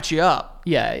scratch you up.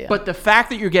 Yeah. But the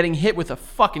fact that you're getting hit with a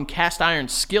fucking cast iron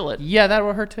skillet, yeah, that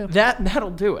will hurt too.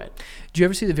 that'll do it. Do you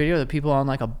ever see the video of the people on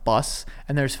like a bus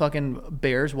and there's fucking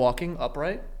bears walking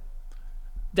upright?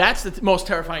 That's the most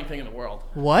terrifying thing in the world.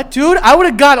 What, dude? I would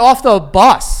have got off the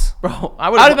bus. Bro,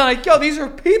 I'd have been like, "Yo, these are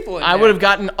people." I would have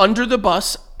gotten under the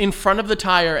bus in front of the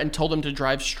tire and told him to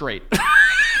drive straight.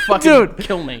 Fucking Dude.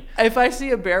 kill me. If I see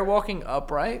a bear walking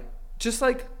upright, just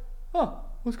like, "Oh,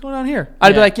 what's going on here?" I'd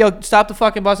be Yeah. like, "Yo, stop the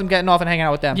fucking bus. I'm getting off and hanging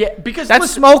out with them." Yeah, because that's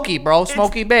listen, Smokey, bro.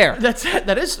 Smokey Bear.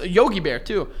 that is a Yogi Bear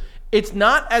too. It's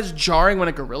not as jarring when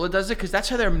a gorilla does it because that's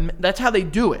how they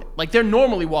do it. Like they're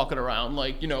normally walking around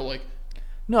like, you know, like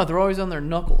No, they're always on their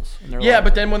knuckles. And they're yeah, like,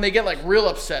 but then when they get like real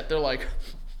upset, they're like.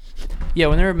 yeah,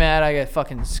 when they're mad, I get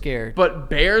fucking scared. But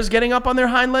bears getting up on their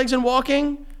hind legs and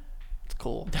walking, It's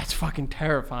cool. that's fucking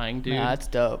terrifying, dude. Nah, that's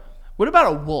dope. What about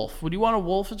a wolf? Would you want a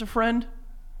wolf as a friend?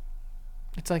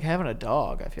 It's like having a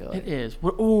dog. I feel like. It is.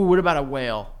 What about a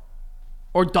whale?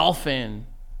 Or dolphin?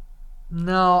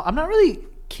 No, I'm not really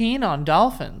keen on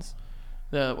dolphins.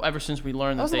 Ever since we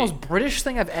learned That was that the most British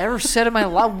thing I've ever said in my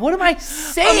life. What am I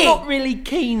saying? I'm not really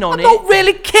keen on I'm it. not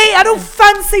really keen. I don't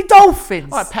fancy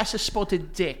dolphins. All right, pass a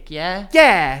spotted dick, yeah?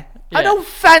 Yeah, I Yeah. don't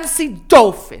fancy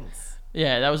dolphins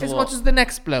Yeah, that was as a much little. as the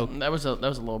next bloke. That was a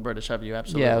little British of you,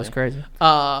 absolutely. Yeah, it was crazy.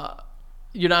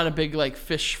 You're not a big like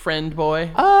fish friend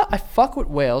boy. I fuck with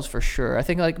whales for sure. I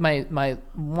think like my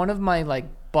one of my like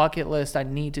bucket list I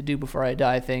need to do before I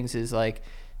die things is like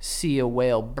see a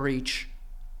whale breach.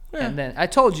 Yeah. And then I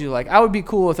told you, like, I would be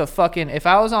cool with a fucking, if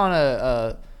I was on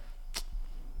a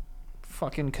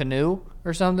fucking canoe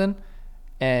or something,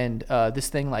 and this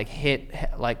thing like hit,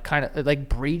 like kind of like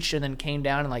breached and then came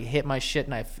down and like hit my shit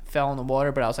and I fell in the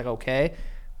water, but I was like, okay,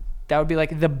 that would be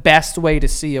like the best way to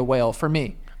see a whale for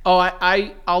me. Oh,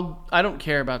 I don't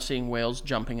care about seeing whales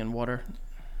jumping in water.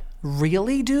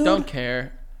 Really, dude? Don't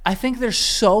care. I think they're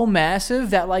so massive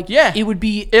that like it would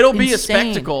be it'll be a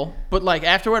insane. spectacle, but like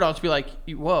afterward I'll just be like,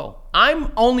 whoa.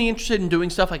 I'm only interested in doing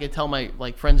stuff I can tell my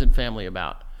like friends and family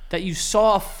about. That you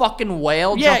saw a fucking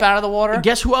whale jump out of the water?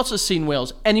 Guess who else has seen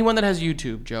whales? Anyone that has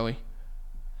YouTube, Joey.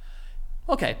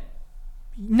 Okay.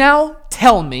 Now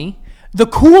tell me the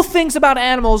cool things about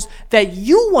animals that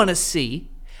you want to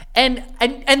see, and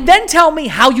then tell me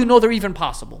how you know they're even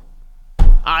possible.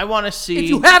 I want to see. If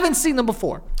you haven't seen them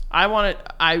before.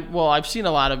 I've seen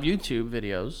a lot of YouTube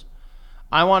videos.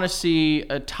 I want to see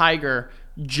a tiger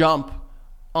jump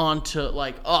onto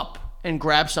like up and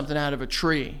grab something out of a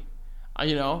tree,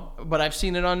 but I've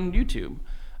seen it on YouTube.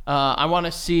 I want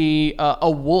to see a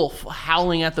wolf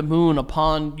howling at the moon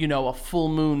upon, a full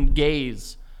moon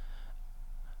gaze.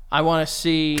 I want to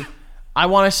see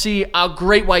a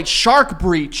great white shark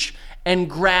breach and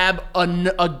grab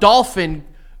a dolphin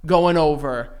going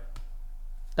over.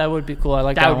 That would be cool. I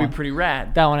like that. That would be pretty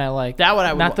rad. That one I like. That one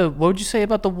I would. Not the. What would you say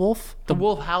about the wolf? The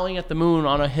wolf howling at the moon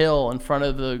on a hill in front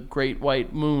of the great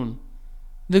white moon.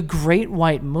 The Great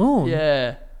White Moon.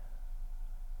 Yeah.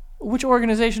 Which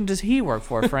organization does he work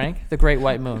for, Frank? The Great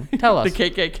White Moon. Tell us. The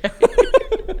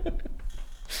KKK.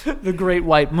 The Great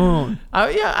White Moon.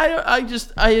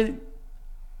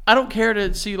 I don't care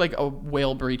to see like a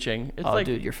whale breaching. It's like,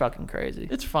 dude, you're fucking crazy.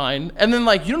 It's fine. And then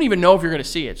like you don't even know if you're gonna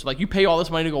see it. So like you pay all this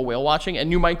money to go whale watching,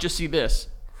 and you might just see this.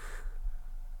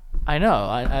 I know.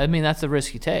 I mean that's the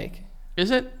risk you take. Is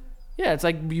it? Yeah, it's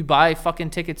like you buy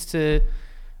fucking tickets to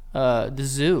the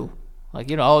zoo.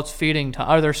 Like it's feeding time.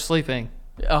 Or they're sleeping.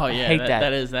 Oh yeah, I hate that.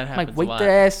 That happens. I'm like, wake a lot.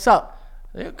 their ass up.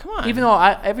 Yeah, come on. Even though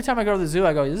every time I go to the zoo,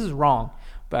 I go, this is wrong,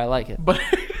 but I like it. But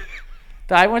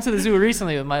I went to the zoo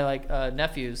recently with my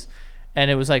nephews, and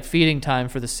it was like feeding time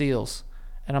for the seals,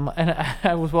 and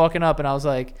I was walking up and I was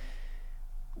like,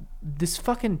 this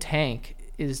fucking tank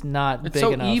is not it's big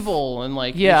so enough. Evil and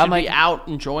like yeah, you should I'm like be out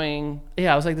enjoying.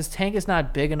 Yeah, I was like, this tank is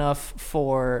not big enough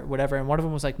for whatever. And one of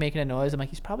them was like making a noise. I'm like,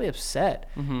 he's probably upset.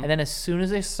 Mm-hmm. And then as soon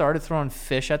as they started throwing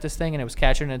fish at this thing and it was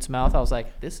catching in its mouth, I was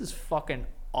like, this is fucking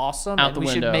awesome. Out and the we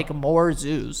window. should make more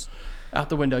zoos. Out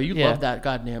the window. You love that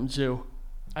goddamn zoo.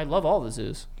 I love all the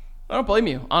zoos. I don't blame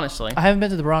you, honestly. I haven't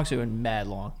been to the Bronx Zoo in mad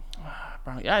long.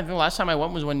 Yeah, I think the last time I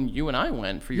went was when you and I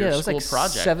went for your school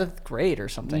project. 7th grade or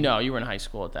something. No, you were in high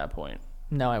school at that point.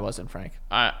 No, I wasn't, Frank.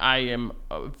 I am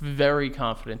very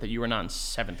confident that you were not in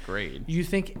 7th grade. You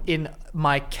think in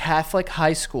my Catholic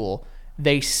high school,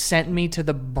 they sent me to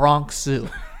the Bronx Zoo?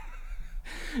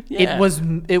 Yeah.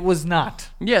 It was not.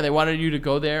 Yeah, they wanted you to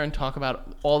go there and talk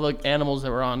about all the animals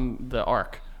that were on the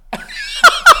ark.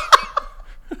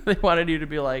 They wanted you to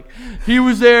be like, he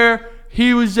was there,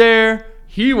 he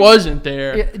wasn't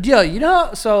there.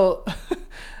 Yeah, so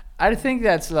I think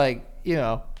that's like,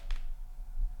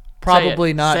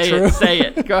 probably not true. Say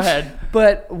it. Go ahead.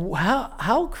 But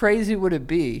how crazy would it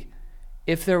be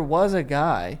if there was a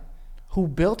guy who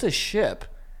built a ship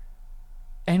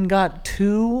and got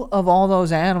 2 of all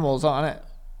those animals on it?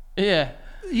 Yeah.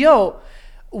 Yo,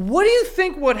 what do you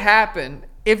think would happen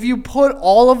if you put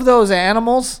all of those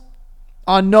animals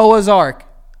on Noah's Ark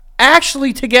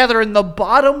actually together in the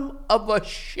bottom of a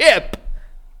ship?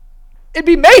 It'd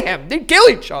be mayhem. They'd kill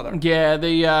each other. Yeah,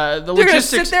 the They're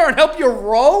logistics. gonna sit there and help you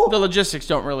row. The logistics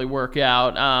don't really work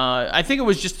out. I think it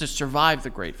was just to survive the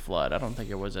Great Flood. I don't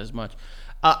think it was as much.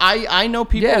 I know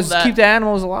people that keep the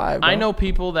animals alive. Bro. I know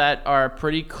people that are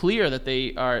pretty clear that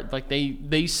they are like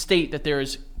they state that there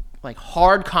is like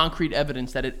hard concrete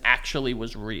evidence that it actually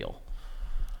was real.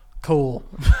 Cool.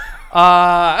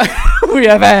 We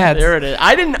have ads. There it is.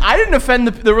 I didn't offend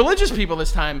the religious people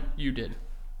this time. You did.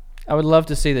 I would love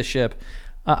to see the ship.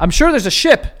 I'm sure there's a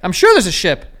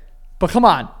ship. But come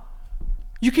on.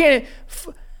 You can't...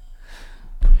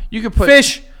 You could put...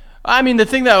 Fish. I mean, the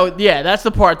thing though, yeah, that's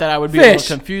the part that I would be a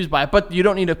little confused by. But you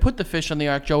don't need to put the fish on the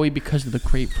ark, Joey, because of the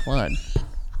Great Flood.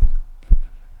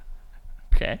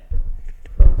 Okay.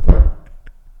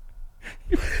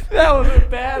 That was a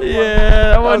bad one.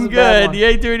 Yeah, that wasn't good. You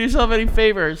ain't doing yourself any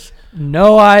favors.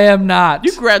 No, I am not.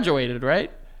 You graduated, right?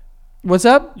 What's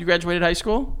up? You graduated high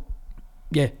school?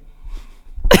 Yeah.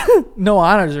 No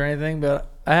honors or anything, but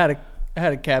I had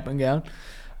a cap and gown.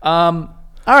 All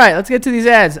right, let's get to these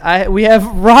ads. We have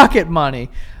Rocket Money.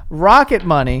 Rocket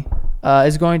Money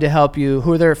is going to help you,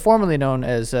 who they're formerly known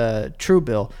as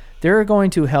Truebill. They're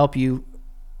going to help you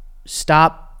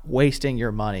stop wasting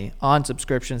your money on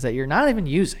subscriptions that you're not even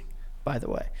using, by the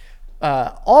way.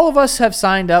 All of us have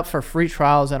signed up for free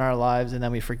trials in our lives, and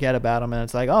then we forget about them, and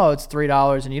it's like, oh, it's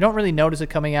 $3, and you don't really notice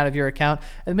it coming out of your account,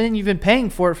 and then you've been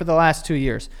paying for it for the last 2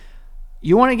 years.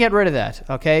 You want to get rid of that,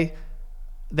 okay?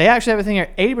 They actually have a thing here.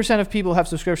 80% of people have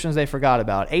subscriptions they forgot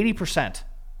about. 80%,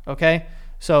 okay?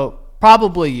 So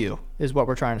probably you is what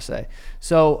we're trying to say.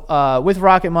 So with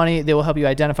Rocket Money, they will help you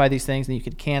identify these things, and you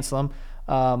can cancel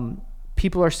them.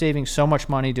 People are saving so much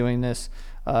money doing this.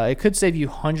 It could save you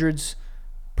hundreds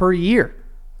per year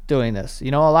doing this.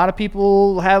 You know, a lot of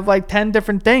people have like 10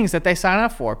 different things that they sign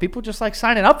up for. People just like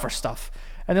signing up for stuff,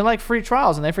 and they like free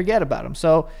trials, and they forget about them.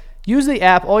 So use the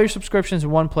app, all your subscriptions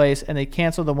in one place, and they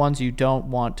cancel the ones you don't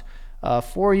want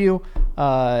for you.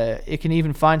 It can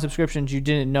even find subscriptions you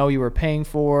didn't know you were paying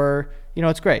for. You know,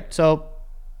 it's great. So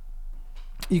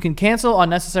you can cancel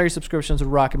unnecessary subscriptions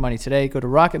with Rocket Money today. Go to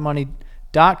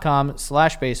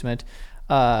rocketmoney.com/basement.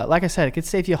 Like I said, it could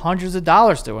save you hundreds of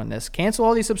dollars doing this. Cancel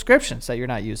all these subscriptions that you're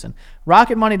not using.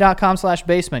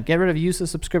 rocketmoney.com/basement. Get rid of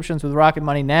useless subscriptions with Rocket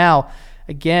Money now.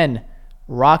 Again,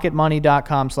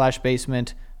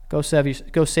 rocketmoney.com/basement. Go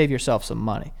save yourself some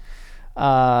money.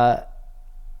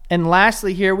 And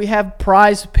lastly here, we have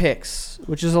Prize Picks,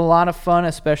 which is a lot of fun,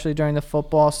 especially during the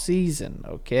football season,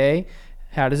 okay?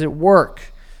 How does it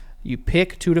work? You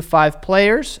pick 2 to 5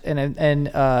 players, and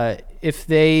if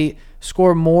they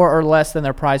score more or less than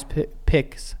their Prize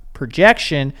Picks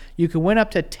projection, you can win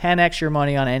up to 10x your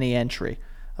money on any entry,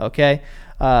 okay?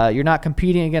 You're not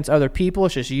competing against other people.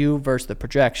 It's just you versus the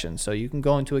projection. So you can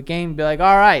go into a game and be like,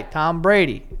 all right, Tom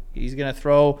Brady, he's going to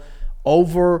throw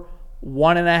over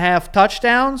 1.5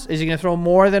 touchdowns. Is he going to throw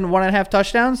more than 1.5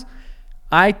 touchdowns?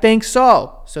 I think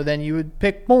so. So then you would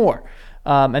pick more.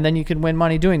 And then you can win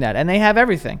money doing that. And they have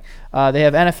everything. They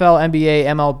have NFL, NBA,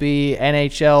 MLB,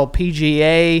 NHL,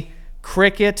 PGA,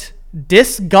 cricket,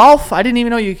 disc golf. I didn't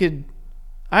even know you could.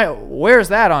 Where's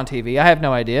that on TV? I have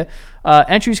no idea.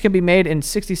 Entries can be made in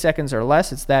 60 seconds or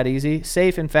less. It's that easy.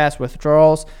 Safe and fast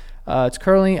withdrawals. It's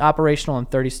currently operational in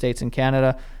 30 states and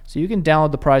Canada. So you can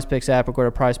download the Prize Picks app or go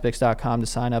to prizepicks.com to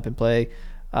sign up and play.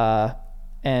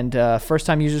 And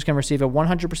first-time users can receive a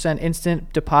 100%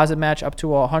 instant deposit match up to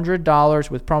 $100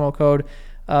 with promo code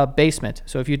BASEMENT.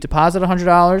 So if you deposit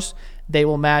 $100, they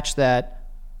will match the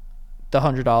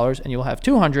 $100, and you'll have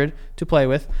 $200 to play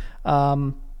with.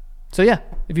 So yeah,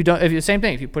 same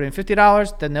thing. If you put in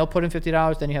 $50, then they'll put in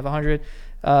 $50. Then you have $100.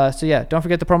 So yeah, don't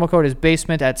forget the promo code is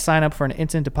BASEMENT at sign up for an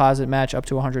instant deposit match up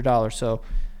to $100. So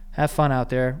have fun out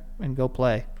there and go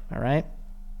play. All right.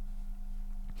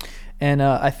 And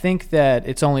I think that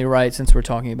it's only right, since we're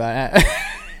talking about it.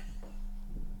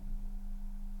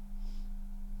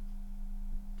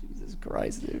 Jesus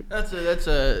Christ, dude. That's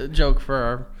a joke for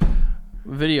our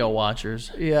video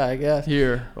watchers. Yeah, I guess.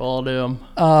 Here, all them.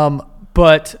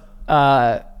 But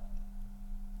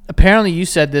apparently you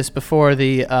said this before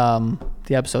the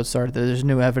episode started, that there's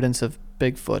new evidence of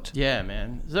Bigfoot. Yeah,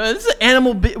 man. So this is an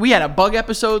animal. We had a bug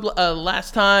episode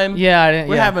last time. Yeah, I didn't.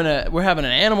 We're having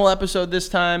an animal episode this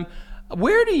time.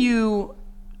 Where do you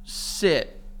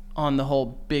sit on the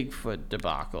whole Bigfoot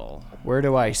debacle? Where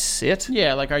do I sit?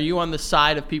 Yeah, like, are you on the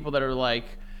side of people that are like,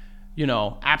 you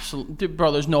know, absolutely,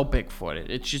 bro, there's no Bigfoot.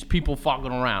 It's just people fucking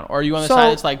around. Or are you on the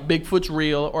side that's like, Bigfoot's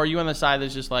real? Or are you on the side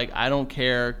that's just like, I don't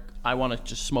care, I want to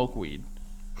just smoke weed?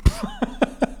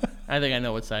 I think I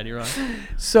know what side you're on.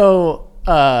 So,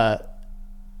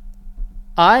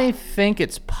 I think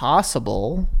it's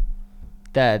possible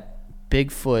that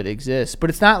Bigfoot exists, but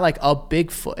it's not like a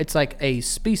Bigfoot. It's like a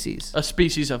species. A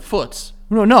species of foots.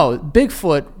 No.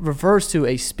 Bigfoot refers to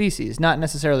a species, not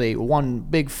necessarily one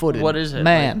big-footed What is it?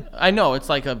 man. Like, I know it's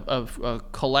like a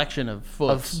collection of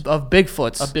foots. Of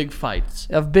Bigfoots. Of big fights.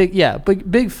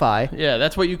 Big Fi. Yeah,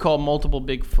 that's what you call multiple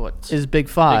Bigfoots. Is Big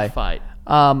Fi. Big fight.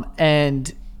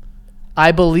 And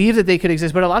I believe that they could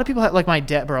exist, but a lot of people have, like my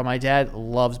dad, bro. My dad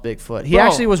loves Bigfoot. He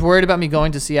actually was worried about me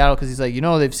going to Seattle because he's like,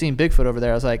 they've seen Bigfoot over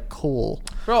there. I was like, cool.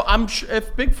 Bro, I'm sure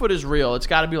if Bigfoot is real, it's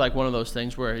got to be like one of those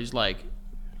things where he's like,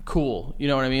 cool. You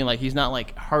know what I mean? Like, he's not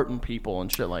like hurting people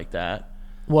and shit like that.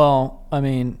 Well, I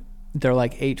mean, they're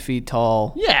like 8 feet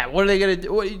tall. Yeah, what are they gonna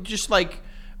do? Just like,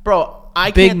 bro,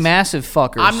 big massive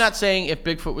fuckers. I'm not saying if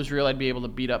Bigfoot was real, I'd be able to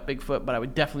beat up Bigfoot, but I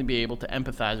would definitely be able to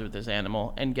empathize with this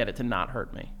animal and get it to not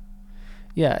hurt me.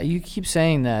 Yeah, you keep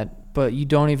saying that, but you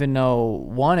don't even know,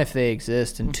 one, if they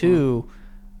exist, and two,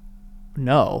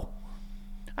 no.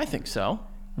 I think so.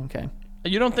 Okay.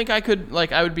 You don't think I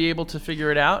would be able to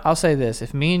figure it out? I'll say this.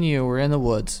 If me and you were in the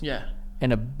woods, yeah,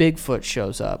 and a Bigfoot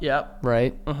shows up. Yep.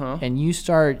 Right? Uh-huh. And you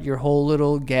start your whole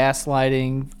little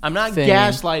gaslighting. I'm not thing.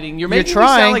 gaslighting. You're making me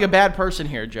trying. sound like a bad person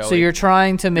here, Joey. So you're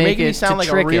trying to You're make making it me sound to like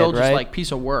a trick real, it, just right? like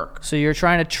piece of work. So you're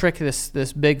trying to trick this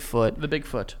Bigfoot. The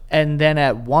Bigfoot. And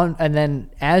then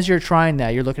as you're trying that,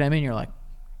 you're looking at me and you're like,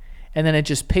 and then it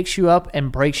just picks you up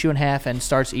and breaks you in half and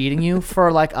starts eating you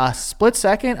for like a split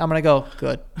second. I'm gonna go,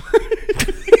 good.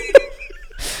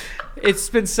 It's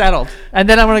been settled, and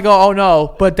then I'm gonna go, oh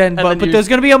no! But there's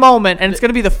gonna be a moment, and it's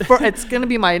gonna be it's gonna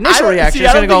be my initial reaction.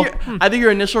 It's gonna go. I think your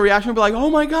initial reaction would be like,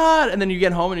 oh my god, and then you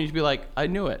get home and you'd be like, I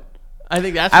knew it. I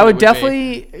think that's. I what would it be.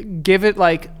 definitely give it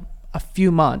like a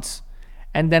few months,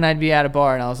 and then I'd be at a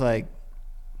bar and I was like,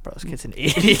 bro, this kid's an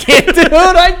idiot, dude.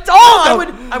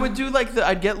 I would do like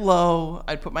I'd get low.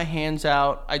 I'd put my hands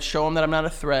out. I'd show him that I'm not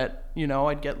a threat.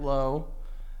 I'd get low,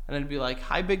 and I'd be like,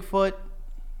 hi, Bigfoot.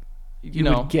 You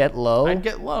would get low? I'd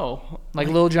get low. Like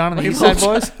Lil Jon and the like East Side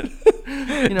Lil Boys?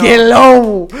 Get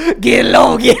low. Get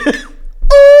low. Get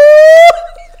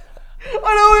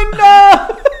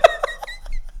I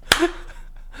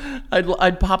don't know.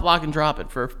 I'd pop, lock, and drop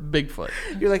it for Bigfoot.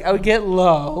 You're like, I would get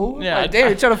low. Yeah, like, damn,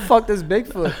 you're trying to fuck this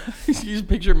Bigfoot. You just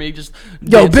picture me just.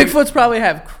 Yo, dancing. Bigfoots probably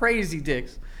have crazy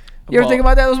dicks. You ever Well- think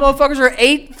about that? Those motherfuckers are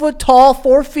 8 foot tall,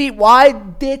 4 feet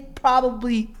wide. Dick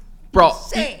probably. Bro,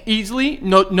 insane. easily,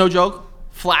 no joke,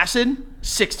 flaccid,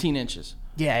 16 inches.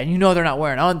 Yeah, and you know they're not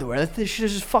wearing underwear. This shit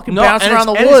is just fucking No, bouncing and around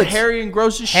the it's woods. hairy and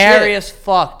gross as Hairy shit. as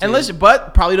fuck, dude. And listen,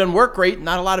 but probably doesn't work great.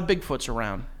 Not a lot of Bigfoots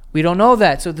around. We don't know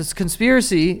that. So this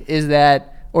conspiracy is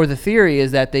that, or the theory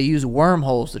is that they use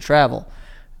wormholes to travel.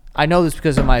 I know this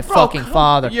because of my fucking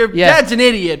father. Your dad's an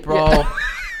idiot, bro.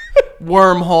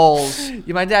 Wormholes.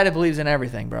 Yeah, my dad believes in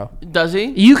everything, bro. Does he?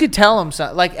 You could tell him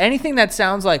like anything that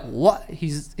sounds like what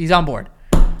he's on board.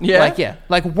 Yeah.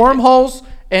 Like wormholes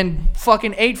and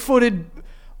fucking 8-footed,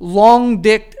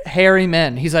 long-dicked, hairy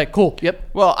men. He's like, cool.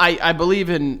 Yep. Well, I believe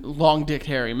in long-dicked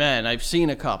hairy men. I've seen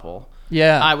a couple.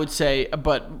 Yeah. I would say,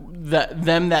 but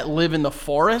them that live in the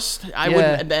forest, I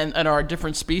would, and are a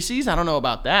different species. I don't know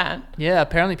about that. Yeah.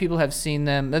 Apparently, people have seen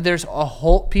them. There's a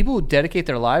whole people who dedicate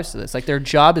their lives to this. Like their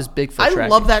job is Bigfoot I tracking.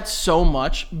 love that so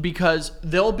much because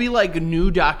there'll be like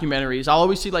new documentaries. I'll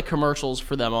always see like commercials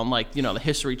for them on like the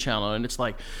History Channel, and it's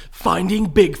like finding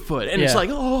Bigfoot, and it's Yeah. like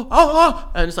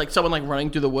and it's like someone like running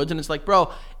through the woods, and it's like, bro,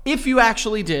 if you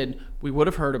actually did, we would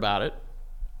have heard about it,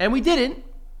 and we didn't.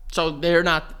 So they're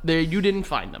not there. You didn't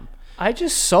find them. I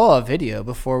just saw a video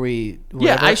before we.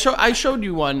 Yeah, I showed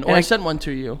you one, or I sent one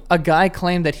to you. A guy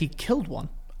claimed that he killed one,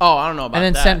 Oh, I don't know about and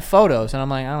then that. sent photos, and I'm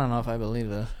like, I don't know if I believe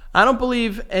this. I don't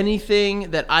believe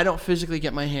anything that I don't physically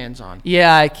get my hands on.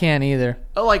 Yeah, I can't either.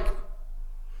 Like,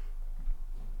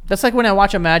 That's like when I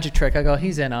watch a magic trick, I go,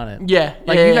 he's in on it. yeah,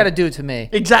 Like yeah, you yeah. got to do it to me.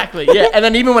 Exactly. Yeah, and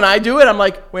then even when I do it, I'm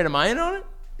like, wait, am I in on it?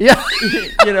 Yeah.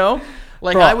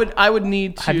 Like Bro, I would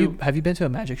need to. Have you been to a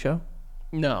magic show?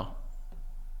 No,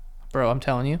 Bro, I'm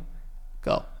telling you.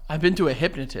 Go. I've been to a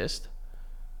hypnotist.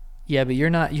 Yeah, but you're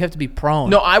not. You have to be prone.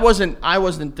 No, I wasn't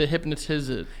the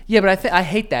hypnotist. Yeah, but I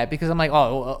hate that because I'm like,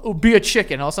 be a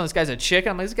chicken. All of a sudden, this guy's a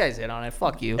chicken. I'm like, this guy's in on it.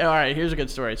 Fuck you. All right, here's a good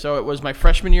story. So it was my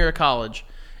freshman year of college.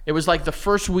 It was like the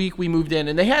first week we moved in,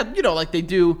 and they had, like they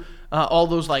do all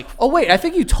those like. Oh wait, I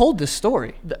think you told this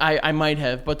story. I might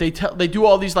have, but they do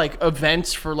all these like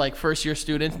events for like first year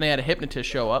students, and they had a hypnotist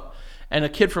show up, and a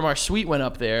kid from our suite went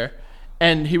up there,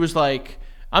 and he was like,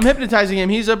 I'm hypnotizing him.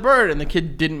 He's a bird. And the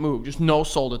kid didn't move. Just no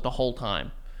sold it the whole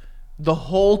time. The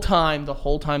whole time.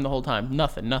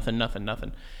 Nothing.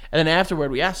 And then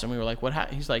afterward, we asked him. We were like, what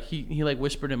happened? He's like, he like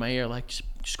whispered in my ear, like,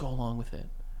 just go along with it.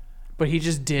 But he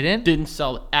just didn't? Didn't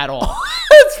sell it at all.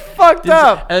 That's fucked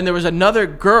up. And then there was another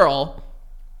girl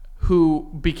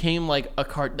who became like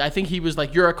I think he was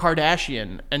like, you're a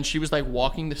Kardashian. And she was like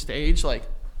walking the stage, like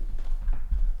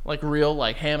real,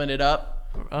 like hamming it up.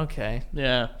 Okay.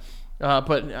 Yeah.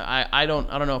 But I don't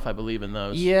know if I believe in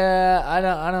those. Yeah, I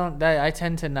don't. I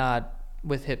tend to not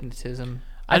with hypnotism.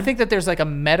 I think that there's like a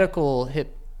medical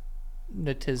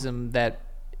hypnotism that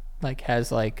like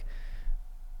has like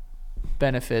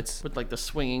benefits. With like the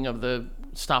swinging of the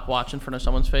stopwatch in front of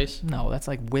someone's face. No, that's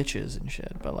like witches and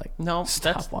shit. But like No, that's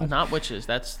stopwatch. not witches.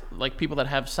 That's like people that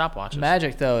have stopwatches.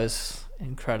 Magic though is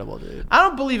incredible, dude. I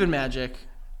don't believe in magic.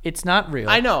 It's not real.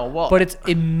 I know. Well, but it's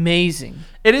amazing.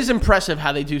 It is impressive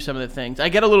how they do some of the things. I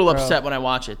get a little upset when I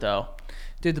watch it, though.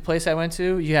 Dude, the place I went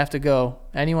to, you have to go.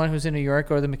 Anyone who's in New York,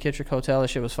 go to the McKittrick Hotel. That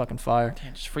shit was fucking fire.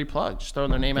 Damn, just free plug. Just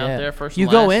throwing their name out there first. You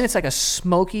and go last. in, it's like a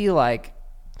smoky, like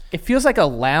it feels like a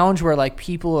lounge where like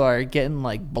people are getting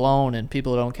like blown and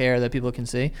people don't care that people can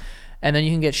see. And then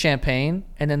you can get champagne,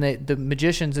 and then the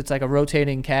magicians, it's like a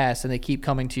rotating cast, and they keep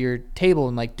coming to your table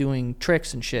and like doing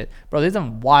tricks and shit. Bro, they've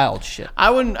done wild shit.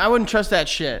 I wouldn't trust that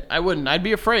shit. I wouldn't. I'd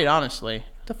be afraid, honestly.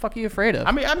 What the fuck are you afraid of?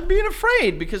 I mean, I'm being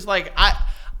afraid because like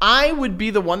I would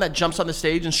be the one that jumps on the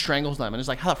stage and strangles them, and it's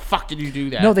like, how the fuck did you do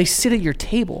that? No, they sit at your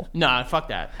table. Nah, fuck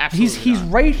that. Absolutely He's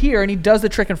not. right here, and he does the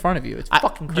trick in front of you. It's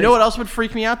fucking crazy. You know what else would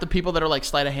freak me out? The people that are like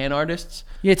sleight of hand artists.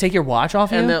 Yeah, take your watch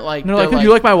off And you? they're like- And they're they're like, like- do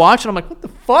you like my watch? And I'm like, what the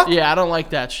fuck? Yeah, I don't like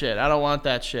that shit. I don't want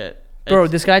that shit. Bro,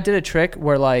 It's- this guy did a trick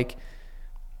where like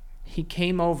he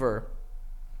came over.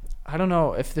 I don't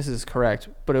know if this is correct,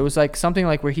 but it was like something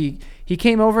like where he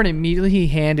came over and immediately he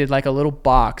handed like a little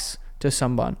box to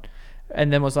someone,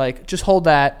 and then was like, just hold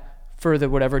that for the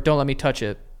whatever. Don't let me touch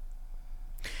it.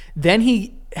 Then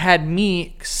he had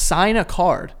me sign a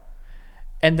card,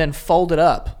 and then fold it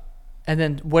up, and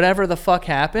then whatever the fuck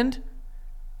happened.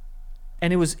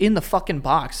 And it was in the fucking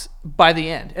box by the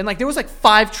end. And like there was like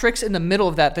 5 tricks in the middle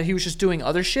of that he was just doing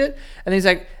other shit. And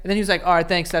then he was like, all right,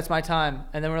 thanks, that's my time.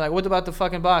 And then we're like, what about the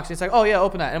fucking box? And he's like, oh yeah,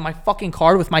 open that. And my fucking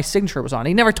card with my signature was on it.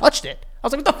 He never touched it. I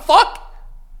was like, what the fuck?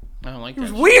 I don't like It that.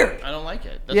 was shit. weird. I don't like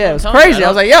it. That's Yeah, what it I'm was telling you. crazy. I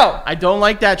was like, yo. I don't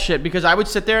like that shit because I would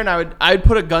sit there and I would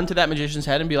put a gun to that magician's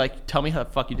head and be like, tell me how the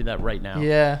fuck you did that right now.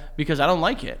 Yeah. Because I don't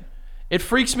like it. It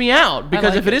freaks me out because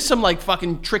like if it is some like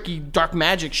fucking tricky dark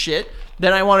magic shit,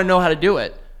 then I want to know how to do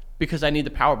it because I need the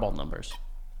Powerball numbers.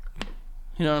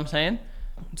 You know what I'm saying?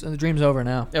 So the dream's over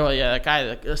now. Yeah, well, yeah, that guy,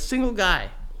 a single guy,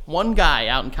 one guy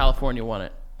out in California won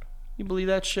it. You believe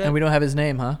that shit? And we don't have his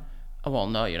name, huh? Oh, well,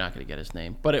 no, you're not going to get his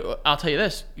name. But I'll tell you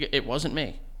this, it wasn't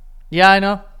me. Yeah, I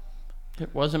know.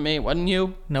 It wasn't me. It wasn't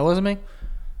you. No, it wasn't me.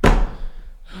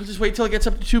 I'll just wait till it gets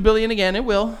up to $2 billion again. It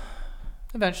will.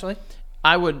 Eventually.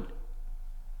 I would,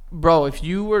 bro. If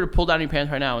you were to pull down your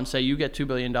pants right now and say you get $2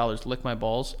 billion, lick my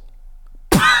balls,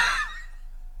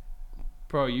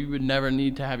 bro, you would never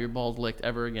need to have your balls licked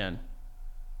ever again.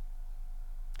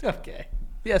 Okay.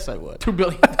 Yes, I would. $2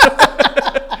 billion.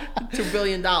 $2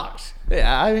 billion.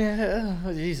 Yeah, I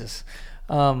mean, Jesus.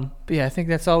 But yeah, I think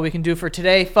that's all we can do for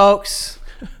today, folks.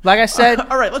 Like I said,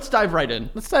 All right, let's dive right in.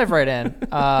 let's dive right in.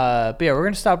 But yeah, we're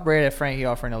gonna stop right at Frankie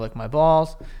offering to lick my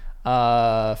balls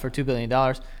for $2 billion.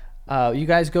 You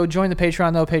guys go join the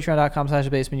Patreon though,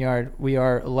 patreon.com/thebasementyard. We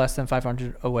are less than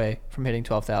 500 away from hitting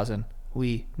 12,000.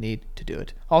 We need to do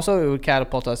it. Also, it would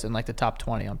catapult us in like the top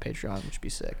 20 on Patreon, which would be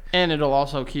sick. And it'll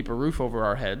also keep a roof over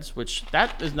our heads, which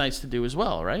that is nice to do as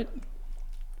well, right?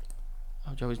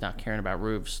 Oh, Joey's not caring about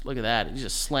roofs. Look at that. He's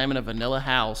just slamming a vanilla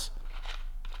house.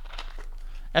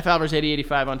 F Alvarez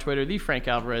 8085 on Twitter, the Frank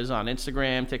Alvarez on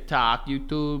Instagram, TikTok,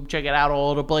 YouTube. Check it out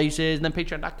all the places. And then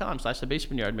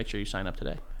patreon.com/thebasementyard. Make sure you sign up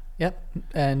today. Yep.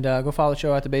 And go follow the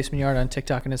show at The Basement Yard on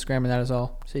TikTok and Instagram, and that is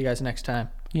all. See you guys next time.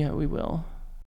 Yeah, we will.